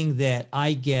thing that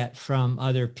I get from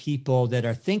other people that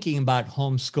are thinking about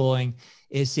homeschooling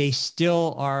is they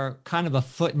still are kind of a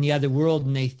foot in the other world,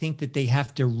 and they think that they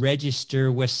have to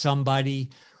register with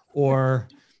somebody or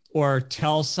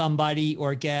tell somebody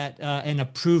or get an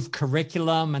approved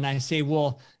curriculum. And I say,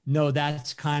 well, no,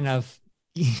 that's kind of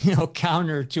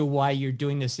counter to why you're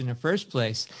doing this in the first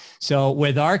place. So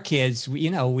with our kids, we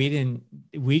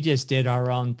just did our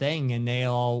own thing, and they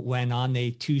all went on.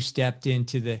 They 2-stepped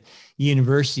into the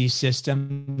university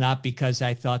system, not because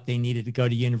I thought they needed to go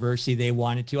to university. They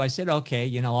wanted to. I said,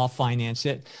 okay, I'll finance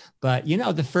it. But,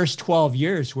 the first 12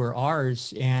 years were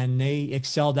ours, and they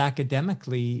excelled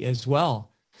academically as well.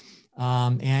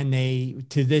 And they,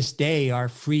 to this day, are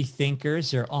free thinkers,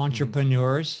 they're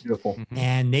entrepreneurs. Beautiful.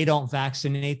 And they don't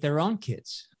vaccinate their own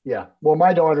kids. Yeah. Well,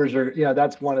 my daughters are,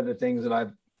 that's one of the things that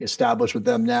I've established with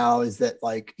them now is that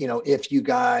if you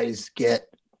guys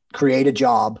create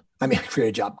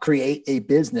a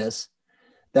business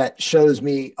that shows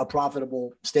me a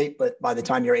profitable statement by the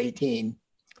time you're 18,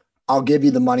 I'll give you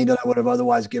the money that I would have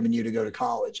otherwise given you to go to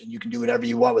college, and you can do whatever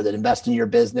you want with it. Invest in your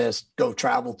business, go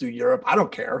travel through Europe. I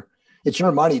don't care. It's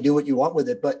your money. Do what you want with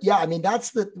it. But yeah, I mean,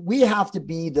 we have to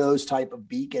be those type of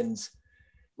beacons,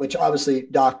 which obviously,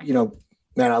 Doc,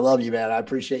 man, I love you, man. I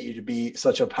appreciate you to be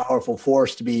such a powerful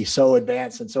force, to be so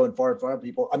advanced and so informed for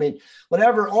people. I mean,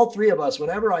 all three of us,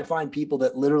 whenever I find people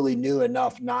that literally knew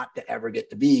enough not to ever get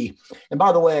to be. And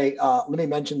by the way, let me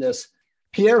mention this.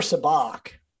 Pierre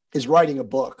Sabak is writing a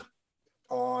book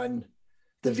on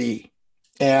the V.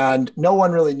 And no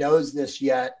one really knows this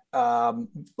yet,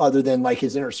 other than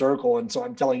his inner circle. And so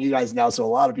I'm telling you guys now, so a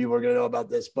lot of people are going to know about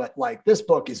this, but this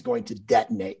book is going to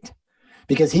detonate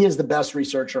because he is the best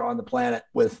researcher on the planet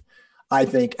with, I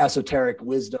think, esoteric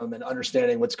wisdom and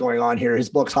understanding what's going on here. His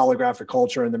books, Holographic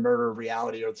Culture and The Murder of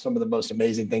Reality, are some of the most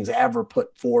amazing things ever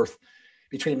put forth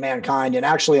between mankind. And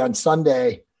actually on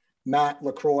Sunday, Matt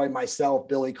LaCroix, myself,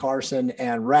 Billy Carson,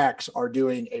 and Rex are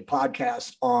doing a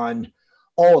podcast on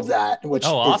all of that, which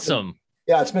awesome.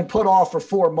 It's been put off for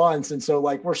 4 months. And so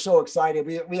we're so excited.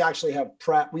 We actually have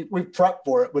we prepped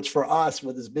for it, which for us,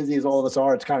 with as busy as all of us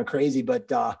are, it's kind of crazy,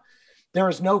 but there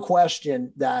is no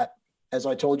question that, as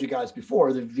I told you guys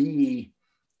before, the V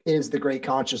is the great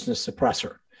consciousness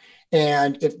suppressor.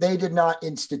 And if they did not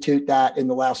institute that in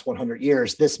the last 100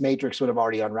 years, this matrix would have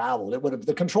already unraveled.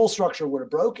 The control structure would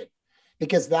have broken,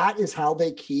 because that is how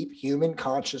they keep human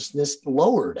consciousness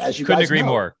lowered. As you couldn't guys agree know.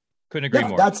 more. Couldn't agree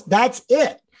more. That's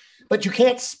it. But you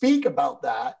can't speak about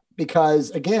that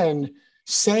because, again,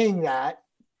 saying that,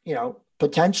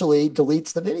 potentially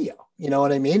deletes the video. You know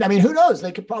what I mean? I mean, who knows?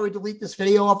 They could probably delete this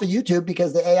video off of YouTube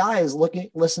because the AI is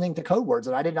listening to code words,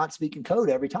 and I did not speak in code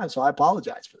every time, so I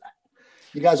apologize for that.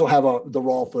 You guys will have the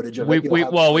raw footage of it.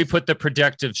 We put the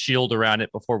protective shield around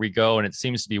it before we go, and it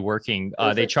seems to be working.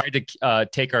 They tried to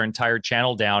take our entire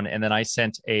channel down, and then I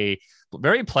sent a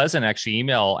very pleasant actually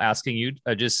email asking you,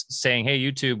 just saying, hey,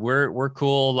 YouTube, we're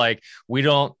cool. Like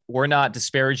we're not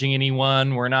disparaging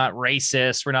anyone. We're not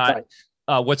racist. We're not,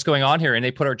 what's going on here? And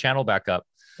they put our channel back up.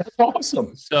 That's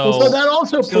awesome. So that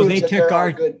also proves they that took there our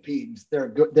are good peeps.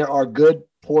 There are good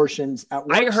portions at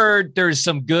work. I heard there's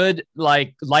some good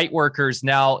like light workers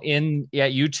now at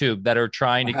YouTube that are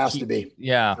trying to has to be.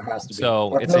 Yeah. There has to be.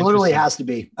 So there literally has to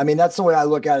be. I mean, that's the way I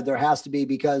look at it. There has to be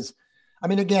because, I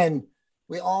mean, again,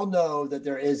 we all know that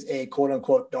there is a quote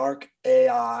unquote dark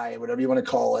AI, whatever you want to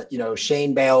call it.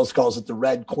 Shane Bales calls it the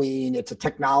Red Queen. It's a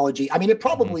technology. I mean, it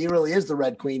probably really is the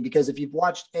Red Queen because if you've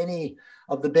watched any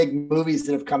of the big movies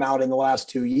that have come out in the last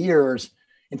 2 years,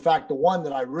 in fact, the one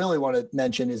that I really want to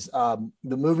mention is the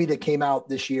movie that came out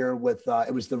this year with,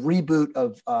 it was the reboot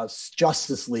of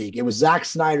Justice League. It was Zack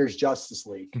Snyder's Justice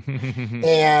League.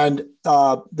 And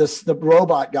the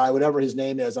robot guy, whatever his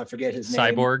name is, I forget his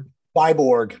name.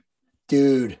 Cyborg.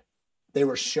 Dude, they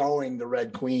were showing the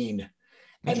Red Queen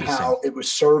and how it was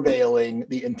surveilling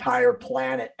the entire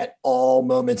planet at all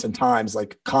moments and times,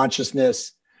 like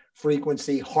consciousness,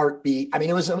 frequency, heartbeat. I mean,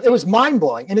 it was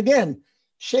mind-blowing. And again,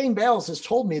 Shane Bales has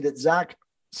told me that Zack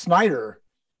Snyder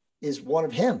is one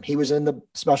of him. He was in the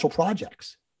special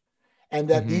projects and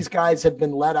that these guys have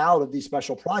been let out of these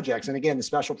special projects. And again, the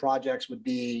special projects would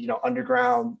be,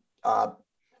 underground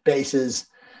bases,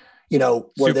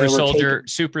 where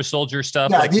super soldier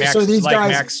stuff, yeah, like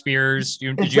Max Spears.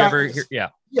 Did you ever hear?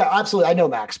 Yeah, absolutely. I know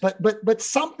Max, but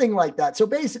something like that. So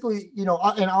basically, and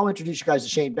I'll introduce you guys to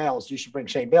Shane Bales. You should bring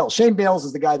Shane Bales. Shane Bales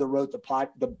is the guy that wrote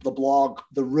the blog,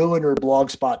 the Ruiner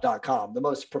blogspot.com, the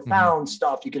most profound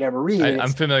stuff you could ever read.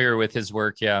 I'm familiar with his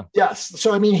work. Yeah. Yes.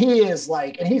 So, I mean, he is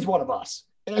and he's one of us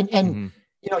and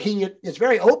he is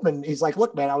very open. He's like,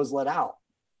 look, man, I was let out.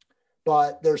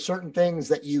 But there's certain things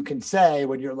that you can say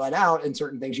when you're let out and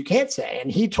certain things you can't say.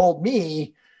 And he told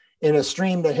me in a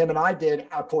stream that him and I did,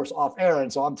 of course, off air.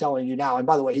 And so I'm telling you now, and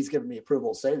by the way, he's given me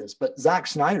approval to say this, but Zack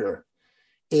Snyder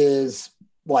is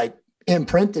like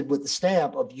imprinted with the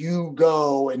stamp of you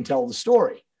go and tell the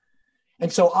story.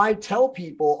 And so I tell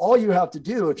people, all you have to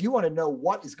do, if you want to know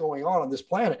what is going on this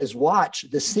planet, is watch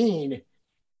the scene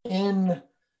in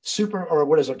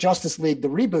Justice League, the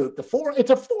reboot,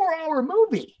 it's a 4-hour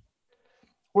movie.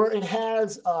 Where it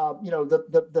has,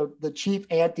 the chief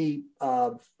anti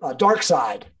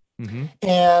Darkseid,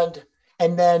 and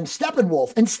then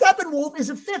Steppenwolf, and Steppenwolf is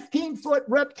a 15-foot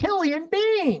reptilian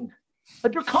being, a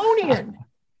draconian,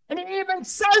 and it even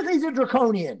says he's a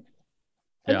draconian.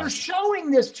 And they're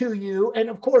showing this to you, and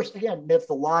of course, again,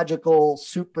 mythological,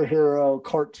 superhero,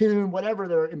 cartoon, whatever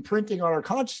they're imprinting on our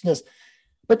consciousness.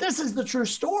 But this is the true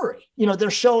story. They're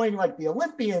showing like the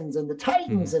Olympians and the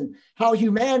Titans and how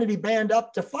humanity band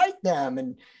up to fight them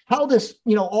and how this,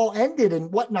 all ended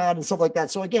and whatnot and stuff like that.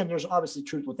 So again, there's obviously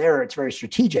truth with error. It's very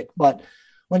strategic. But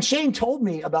when Shane told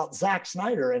me about Zack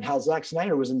Snyder and how Zack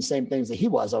Snyder was in the same things that he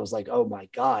was, I was like, oh my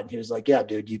God. And he was like, yeah,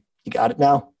 dude, you got it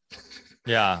now.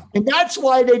 Yeah. And that's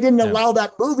why they didn't allow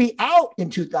that movie out in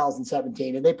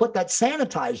 2017. And they put that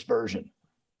sanitized version.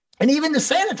 And even the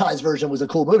sanitized version was a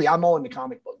cool movie. I'm all into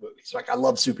comic book movies. Like I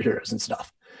love superheroes and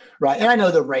stuff. Right. And I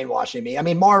know they're brainwashing me. I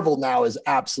mean, Marvel now is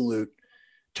absolute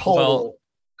total.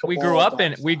 Well, we grew up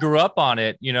on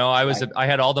it. I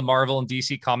had all the Marvel and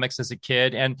DC comics as a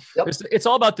kid. And it's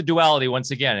all about the duality. Once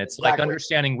again, it's like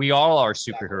understanding we all are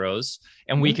superheroes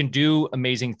and we can do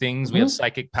amazing things. We have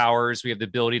psychic powers. We have the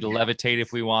ability to levitate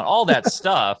if we want, all that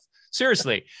stuff.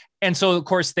 Seriously. And so, of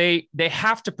course, they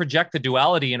have to project the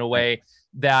duality in a way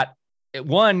that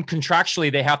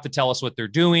contractually they have to tell us what they're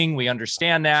doing. We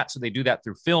understand that. So they do that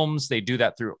through films. They do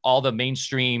that through all the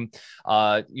mainstream,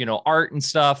 art and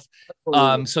stuff.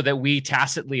 So that we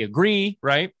tacitly agree,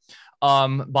 right?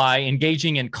 By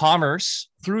engaging in commerce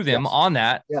through them on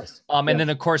that. Yes. And then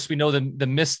of course we know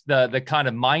the kind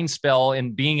of mind spell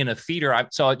in being in a theater.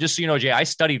 So just so you know, Jay, I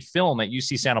studied film at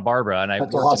UC Santa Barbara and I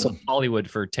worked in Hollywood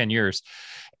for 10 years.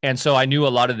 And so I knew a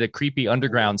lot of the creepy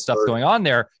underground stuff going on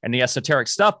there and the esoteric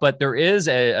stuff, but there is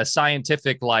a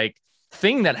scientific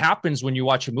thing that happens when you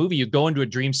watch a movie. You go into a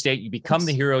dream state, you become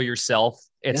the hero yourself.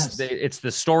 It's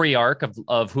the story arc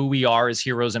of who we are as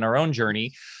heroes in our own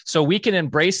journey. So we can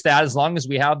embrace that as long as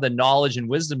we have the knowledge and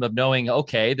wisdom of knowing,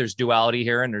 okay, there's duality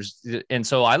here. And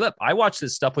so I watch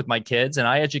this stuff with my kids and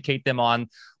I educate them on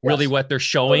really what they're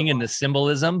showing and the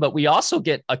symbolism, but we also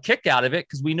get a kick out of it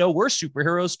because we know we're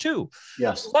superheroes too.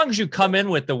 Yes. As long as you come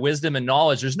in with the wisdom and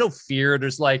knowledge, there's no fear.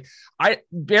 There's like,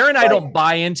 Bear and I don't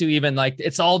buy into even like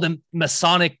it's all the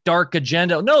Masonic dark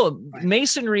agenda. No,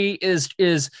 Masonry is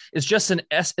just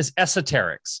is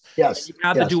esoterics. Yes. You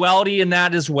have the duality in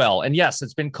that as well. And yes,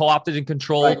 it's been co-opted and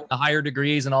controlled to higher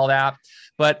degrees and all that.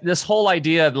 But this whole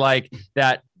idea of like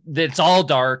that it's all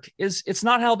dark it's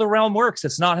not how the realm works.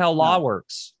 It's not how law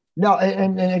works. No.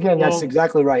 And again, that's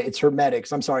exactly right. It's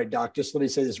hermetics. I'm sorry, Doc, just let me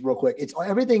say this real quick.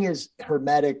 Everything is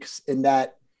hermetics in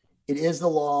that it is the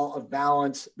law of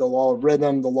balance, the law of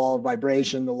rhythm, the law of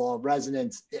vibration, the law of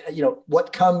resonance.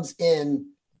 What comes in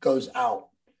goes out.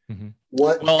 Mm-hmm.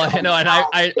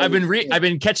 I've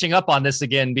been catching up on this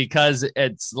again because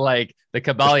it's like the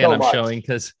Kabbalion I'm showing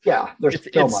because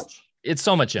there's so much. It's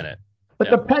so much in it. But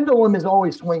the pendulum is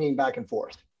always swinging back and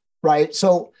forth, right?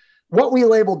 So what we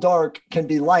label dark can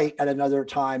be light at another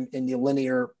time in the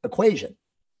linear equation,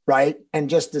 right?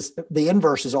 And just the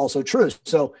inverse is also true.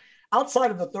 So outside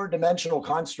of the third dimensional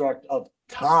construct of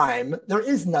time, there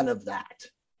is none of that.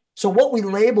 So what we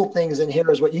label things in here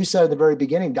is what you said at the very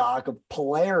beginning, Doc, of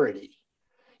polarity.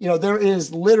 There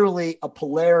is literally a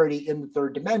polarity in the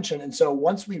third dimension. And so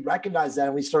once we recognize that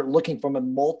and we start looking from a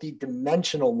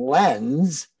multi-dimensional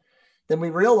lens, then we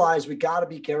realize we got to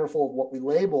be careful of what we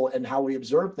label and how we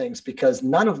observe things because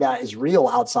none of that is real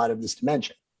outside of this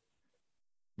dimension.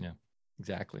 Yeah,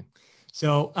 exactly.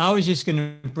 So I was just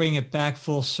going to bring it back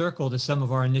full circle to some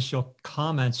of our initial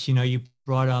comments. You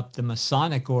brought up the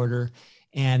Masonic order,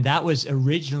 and that was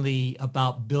originally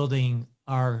about building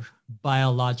our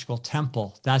biological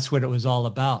temple. That's what it was all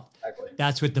about. Exactly.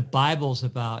 That's what the Bible's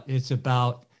about. It's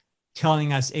about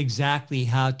telling us exactly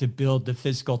how to build the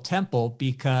physical temple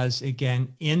because,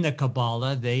 again, in the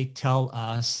Kabbalah, they tell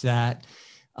us that,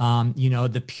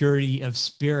 the purity of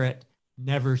spirit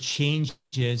never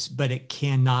changes, but it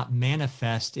cannot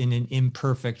manifest in an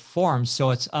imperfect form.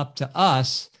 So it's up to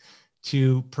us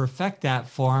to perfect that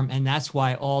form. And that's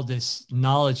why all this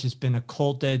knowledge has been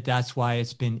occulted. That's why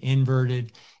it's been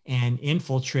inverted and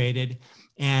infiltrated.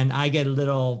 And I get a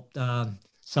little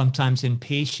sometimes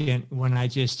impatient when I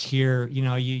just hear,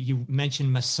 you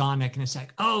mentioned Masonic and it's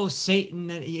like, oh, Satan,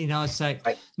 it's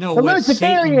like, no, what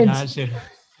Satan does it.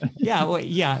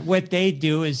 What they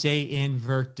do is they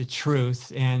invert the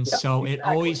truth. And so it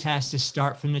always has to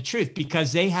start from the truth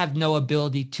because they have no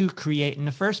ability to create in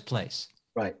the first place.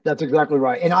 Right. That's exactly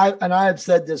right. And I have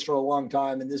said this for a long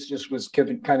time, and this just was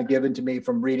given to me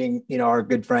from reading, our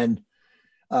good friend,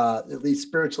 at least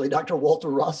spiritually, Dr. Walter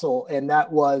Russell. And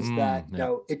that was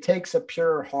it takes a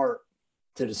pure heart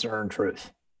to discern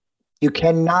truth. You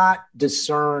cannot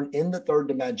discern in the third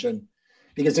dimension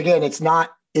because again,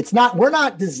 we're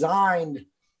not designed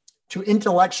to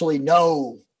intellectually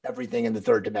know everything in the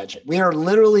third dimension. We are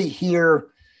literally here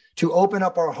to open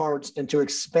up our hearts and to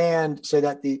expand so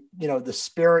that the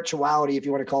spirituality, if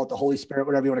you want to call it the Holy Spirit,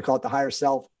 whatever you want to call it, the higher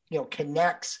self,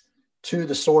 connects to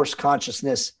the source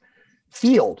consciousness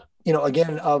field,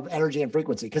 again, of energy and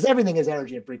frequency, because everything is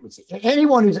energy and frequency.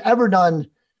 Anyone who's ever done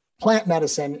plant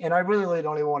medicine, and I really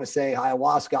don't even want to say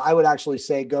ayahuasca, I would actually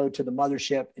say go to the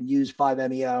mothership and use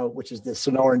 5-MeO, which is the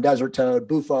Sonoran desert toad,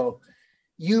 Bufo.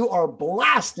 You are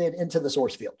blasted into the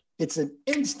source field. It's an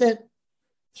instant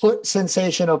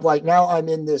sensation of like, now I'm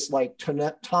in this like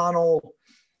tonal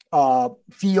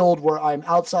field where I'm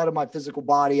outside of my physical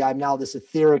body. I'm now this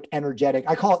etheric, energetic,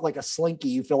 I call it like a slinky.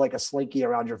 You feel like a slinky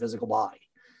around your physical body.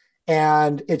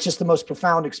 And it's just the most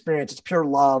profound experience. It's pure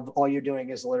love. All you're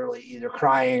doing is literally either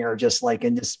crying or just like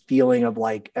in this feeling of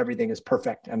like everything is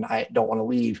perfect and I don't want to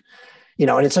leave,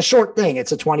 and it's a short thing.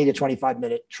 It's a 20 to 25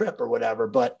 minute trip or whatever.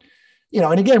 But,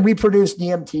 and again, we produce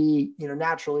DMT,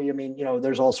 naturally. I mean,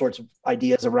 there's all sorts of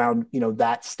ideas around,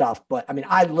 that stuff. But I mean,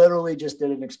 I literally just did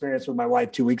an experience with my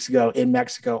wife 2 weeks ago in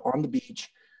Mexico on the beach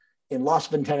in Las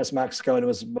Ventunas, Mexico. And it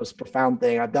was the most profound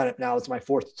thing. I've done it now. It's my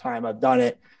fourth time I've done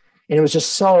it. And it was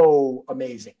just so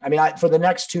amazing. I mean, for the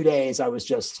next 2 days, I was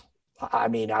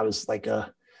like I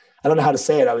don't know how to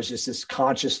say it. I was just this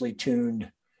consciously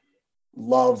tuned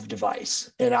love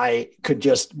device. And I could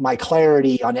my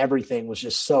clarity on everything was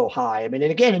just so high. I mean,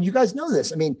 and again, and you guys know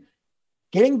this, I mean,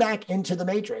 getting back into the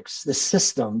matrix, the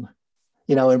system,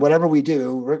 and whatever we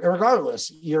do, regardless,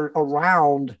 you're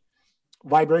around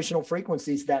vibrational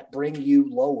frequencies that bring you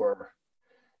lower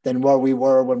than where we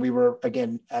were when we were,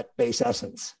 again, at base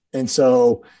essence. And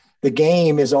so The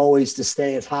game is always to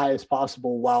stay as high as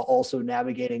possible while also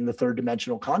navigating the third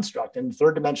dimensional construct. And the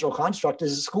third dimensional construct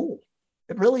is a school.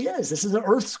 It really is. This is an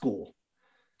earth school.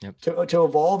 Yep. To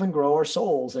evolve and grow our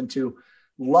souls and to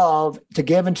love, to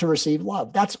give and to receive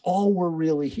love. That's all we're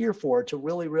really here for, to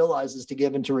really realize is to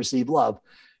give and to receive love.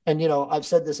 And, I've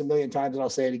said this a million times and I'll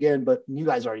say it again, but you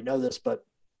guys already know this, but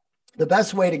the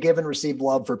best way to give and receive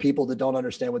love for people that don't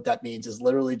understand what that means is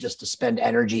literally just to spend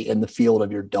energy in the field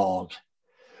of your dog.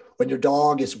 When your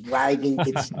dog is wagging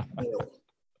its tail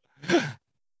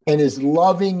and is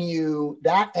loving you,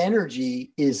 that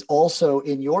energy is also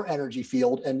in your energy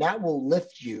field, and that will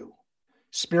lift you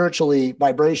spiritually,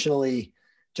 vibrationally,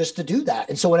 just to do that.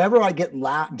 And so whenever I get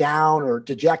down or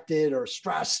dejected or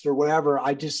stressed or whatever,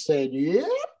 I just say, yep,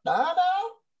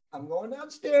 I'm going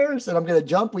downstairs and I'm going to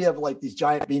jump. We have like these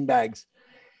giant bean bags,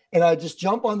 and I just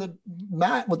jump on the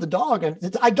mat with the dog,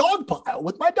 and I dog pile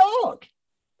with my dog.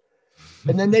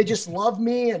 And then they just love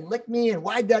me and lick me and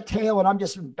wag that tail. And I'm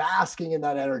just basking in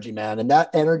that energy, man. And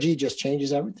that energy just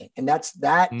changes everything. And that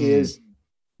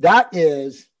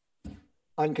is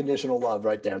unconditional love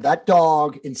right there. That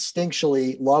dog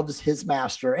instinctually loves his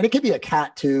master. And it could be a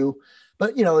cat too,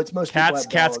 but it's most cats.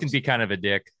 Cats can be kind of a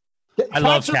dick. I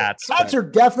love cats. Cats are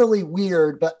definitely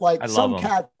weird, but like some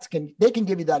cats can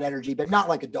give you that energy, but not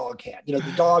like a dog can.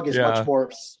 The dog is much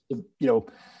more,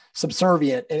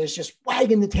 subservient, and it's just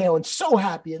wagging the tail and so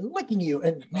happy and licking you.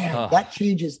 And man, that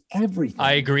changes everything.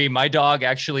 I agree. My dog,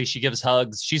 actually, she gives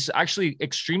hugs. She's actually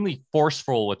extremely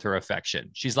forceful with her affection.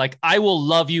 She's like, I will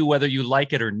love you whether you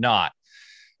like it or not.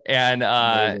 And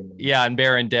and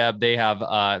Bear and Deb, they've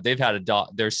had a dog,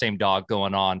 their same dog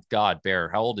going on. God, Bear,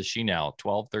 how old is she now?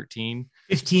 12, 13?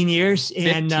 15 years. 15.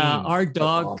 And our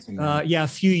dog, awesome, a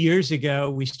few years ago,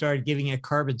 we started giving it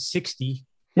Carbon 60.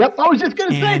 Yep, I was just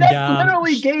going to say that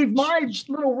literally gave my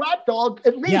little rat dog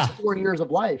at least 4 years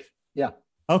of life. Yeah.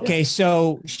 Okay,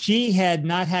 so she had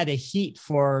not had a heat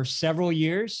for several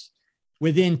years.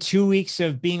 Within 2 weeks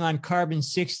of being on Carbon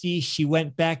 60, she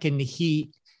went back into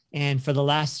heat. And for the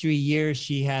last 3 years,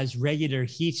 she has regular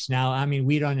heats now. I mean,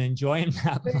 we don't enjoy them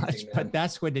that much, but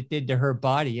that's what it did to her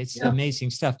body. It's amazing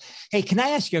stuff. Hey, can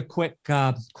I ask you a quick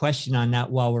question on that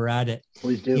while we're at it?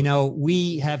 Please do.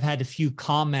 We have had a few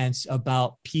comments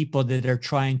about people that are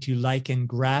trying to liken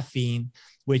graphene,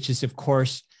 which is, of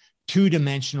course,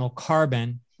 two-dimensional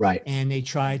carbon. Right. And they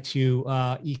try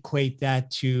to equate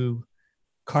that to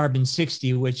Carbon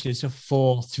 60, which is a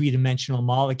full three-dimensional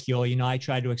molecule. I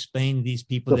try to explain to these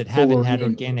people that haven't had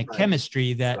organic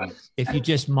chemistry that if you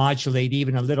just modulate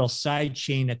even a little side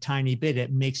chain a tiny bit,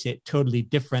 it makes it totally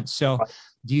different. So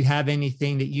do you have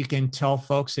anything that you can tell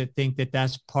folks that think that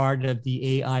that's part of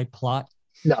the AI plot?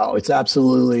 No, it's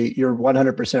absolutely, you're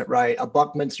 100% right. A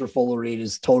Buckminster Fullerene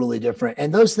is totally different.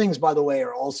 And those things, by the way,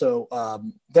 are also,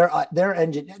 they're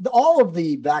engineered. All of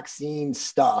the vaccine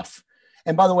stuff.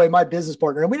 And by the way, my business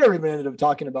partner, and we never even ended up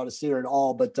talking about Aseer at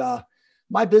all, but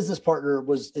my business partner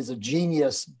is a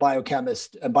genius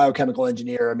biochemist and biochemical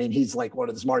engineer. I mean, he's like one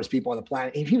of the smartest people on the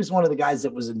planet. He was one of the guys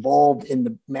that was involved in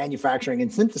the manufacturing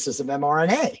and synthesis of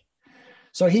mRNA.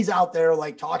 So he's out there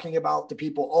like talking about to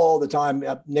people all the time.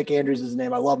 Nick Andrews is his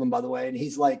name. I love him, by the way. And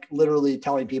he's like literally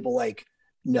telling people like,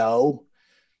 no,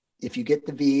 if you get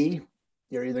the V,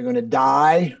 you're either going to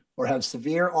die or have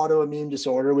severe autoimmune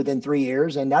disorder within 3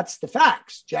 years. And that's the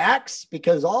facts, Jax,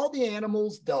 because all the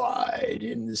animals died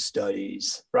in the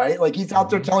studies, right? Like he's out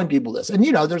there telling people this. And,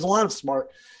 there's a lot of smart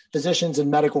physicians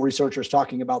and medical researchers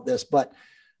talking about this, but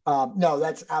no,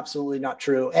 that's absolutely not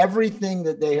true. Everything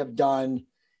that they have done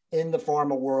in the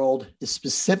pharma world is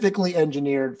specifically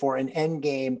engineered for an end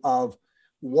game of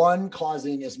one,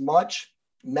 causing as much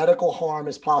medical harm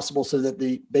as possible so that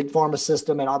the big pharma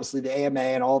system and obviously the AMA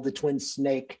and all the twin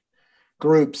snake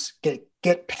groups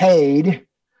get paid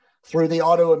through the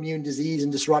autoimmune disease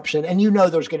and disruption. And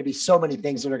there's going to be so many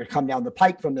things that are going to come down the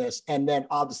pike from this. And then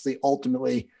obviously,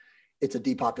 ultimately, it's a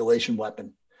depopulation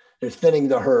weapon. They're thinning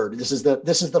the herd. This is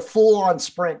the full-on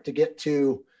sprint to get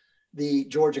to the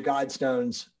Georgia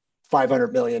Guidestones,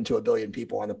 500 million to 1 billion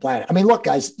people on the planet. I mean, look,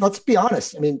 guys, let's be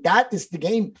honest. I mean, that is the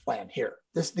game plan here.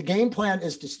 The game plan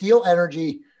is to steal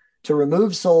energy, to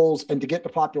remove souls, and to get the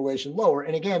population lower.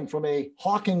 And again, from a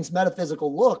Hawkins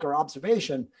metaphysical look or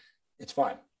observation, it's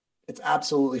fine. It's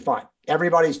absolutely fine.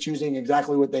 Everybody's choosing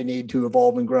exactly what they need to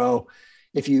evolve and grow.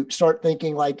 If you start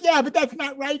thinking like, yeah, but that's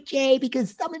not right, Jay,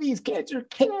 because some of these kids are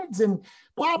kids and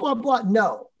blah, blah, blah.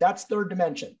 No, that's third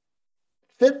dimension.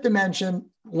 Fifth dimension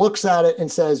looks at it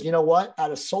and says, you know what?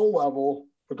 At a soul level,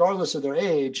 regardless of their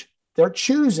age, they're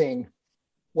choosing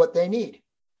what they need.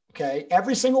 Okay.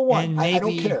 Every single one. I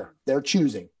don't care. They're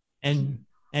choosing. And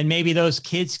And maybe those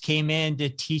kids came in to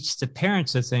teach the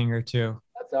parents a thing or two.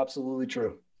 That's absolutely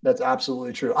true. That's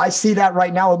absolutely true. I see that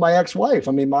right now with my ex-wife.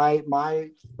 I mean, my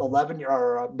 11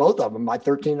 or both of them, my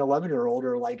 13 and 11-year-old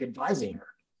are like advising her.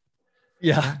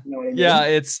 Yeah. You know what I mean? Yeah.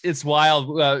 It's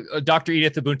wild. Dr.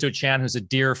 Edith Ubuntu Chan, who's a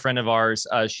dear friend of ours,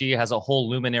 she has a whole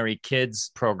Luminary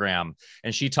Kids program.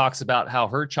 And she talks about how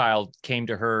her child came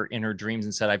to her in her dreams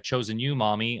and said, I've chosen you,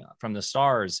 mommy, from the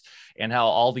stars. And how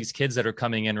all these kids that are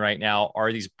coming in right now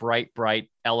are these bright,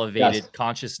 elevated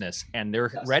consciousness, and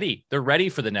they're ready. They're ready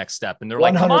for the next step. And they're 100%.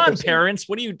 Like, come on, parents,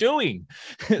 what are you doing?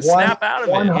 Snap out of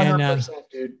it. 100%,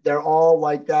 dude. They're all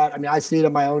like that. I mean, I see it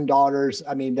in my own daughters.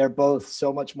 I mean, they're both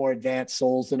so much more advanced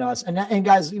souls than us. And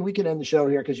guys, we can end the show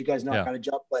here because you guys know how to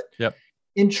jump. But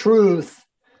in truth,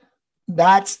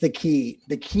 that's the key.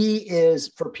 The key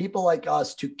is for people like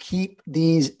us to keep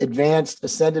these advanced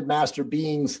ascended master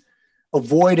beings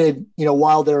avoided,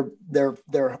 while they're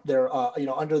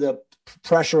under the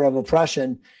pressure of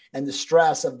oppression and the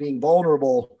stress of being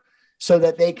vulnerable, so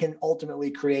that they can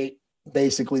ultimately create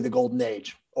basically the golden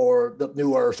age or the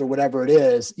new earth or whatever it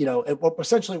is.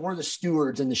 Essentially we're the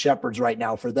stewards and the shepherds right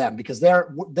now for them, because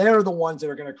they're the ones that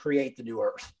are going to create the new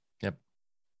earth. Yep.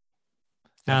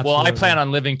 Absolutely. Well, I plan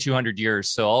on living 200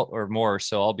 years or more,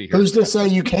 so I'll be here. Who's to say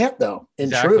you can't, though?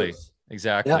 Exactly.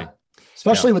 Yeah.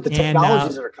 Especially with the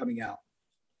technologies that are coming out.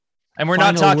 And we're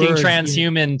not talking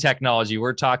transhuman technology.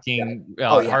 We're talking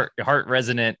heart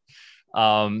resonant,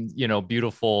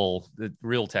 beautiful,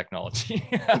 real technology.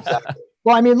 Exactly.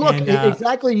 Well, I mean, look,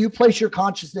 exactly. You place your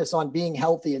consciousness on being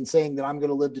healthy and saying that I'm going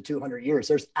to live to 200 years.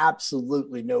 There's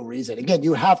absolutely no reason. Again,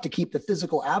 you have to keep the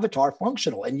physical avatar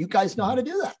functional, and you guys know how to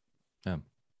do that. Yeah.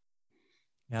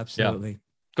 Absolutely. Yeah.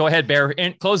 Go ahead, Bear,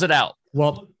 and close it out.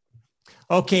 Well,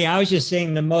 okay. I was just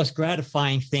saying the most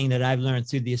gratifying thing that I've learned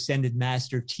through the Ascended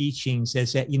Master teachings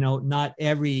is that, not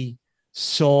every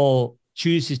soul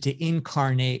chooses to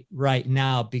incarnate right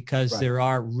now because there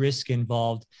are risks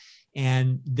involved,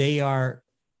 and they are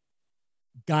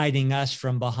guiding us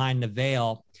from behind the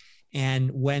veil.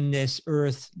 And when this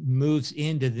earth moves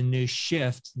into the new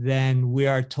shift, then we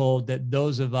are told that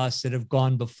those of us that have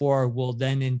gone before will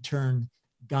then in turn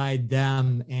guide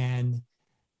them and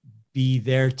be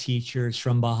their teachers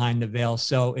from behind the veil.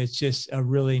 So it's just a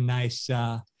really nice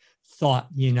thought,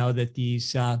 that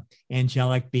these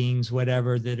angelic beings,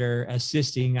 whatever, that are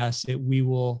assisting us, that we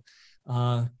will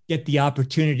get the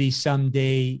opportunity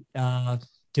someday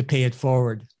to pay it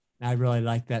forward. I really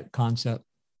like that concept.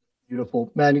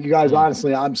 Beautiful, man. You guys,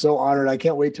 honestly, I'm so honored. I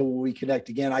can't wait till we connect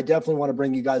again. I definitely want to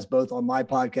bring you guys both on my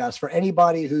podcast. For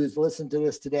anybody who's listened to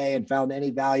this today and found any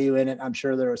value in it, I'm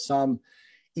sure there are some,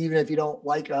 even if you don't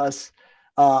like us.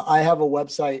 I have a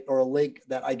website or a link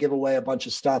that I give away a bunch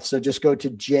of stuff. So just go to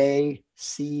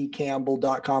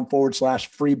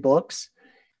jccampbell.com/free books,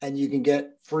 and you can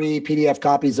get free PDF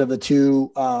copies of my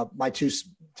two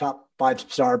top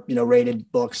 5-star,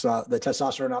 rated books, the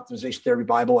Testosterone Optimization Therapy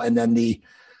Bible, and then the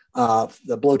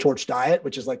Blowtorch Diet,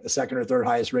 which is like the second or third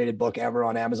highest rated book ever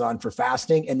on Amazon for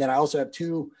fasting. And then I also have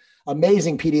 2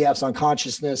 amazing PDFs on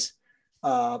consciousness.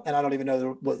 And I don't even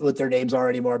know what their names are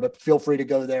anymore, but feel free to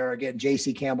go there again,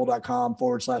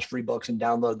 jccampbell.com/free books, and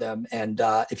download them. And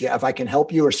if I can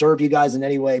help you or serve you guys in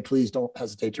any way, please don't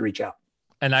hesitate to reach out.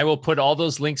 And I will put all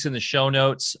those links in the show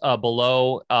notes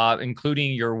below,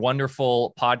 including your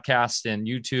wonderful podcast and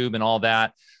YouTube and all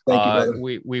that. Thank you, brother.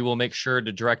 We will make sure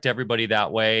to direct everybody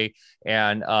that way.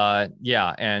 And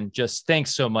and just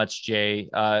thanks so much,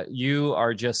 Jay. You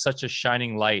are just such a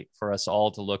shining light for us all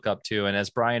to look up to. And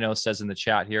as Brian O says in the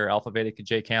chat here, Alpha Vedic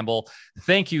Jay Campbell,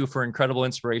 thank you for incredible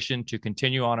inspiration to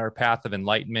continue on our path of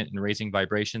enlightenment and raising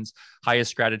vibrations.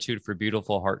 Highest gratitude for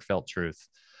beautiful, heartfelt truth.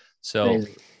 So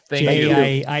Amazing. Thank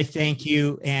Jay, you. I thank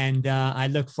you, and I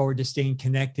look forward to staying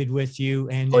connected with you.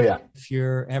 And if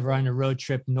you're ever on a road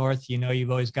trip north,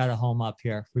 you've always got a home up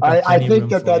here. I think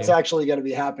that's actually going to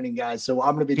be happening, guys. So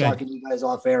I'm going to be talking to you guys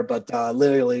off air, but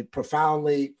literally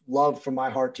profoundly love from my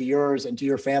heart to yours and to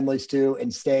your families too.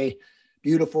 And stay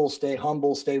beautiful, stay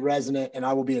humble, stay resonant, and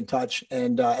I will be in touch.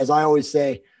 And as I always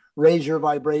say, raise your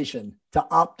vibration to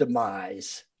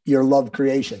optimize your love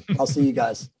creation. I'll see you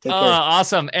guys. Take care.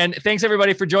 Awesome. And thanks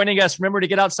everybody for joining us. Remember to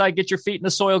get outside, get your feet in the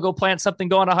soil, go plant something,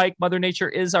 go on a hike. Mother Nature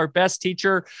is our best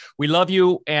teacher. We love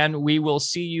you, and we will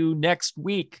see you next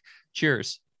week.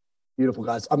 Cheers. Beautiful,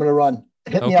 guys. I'm going to run.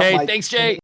 Hit me up, Mike. Thanks, Jay.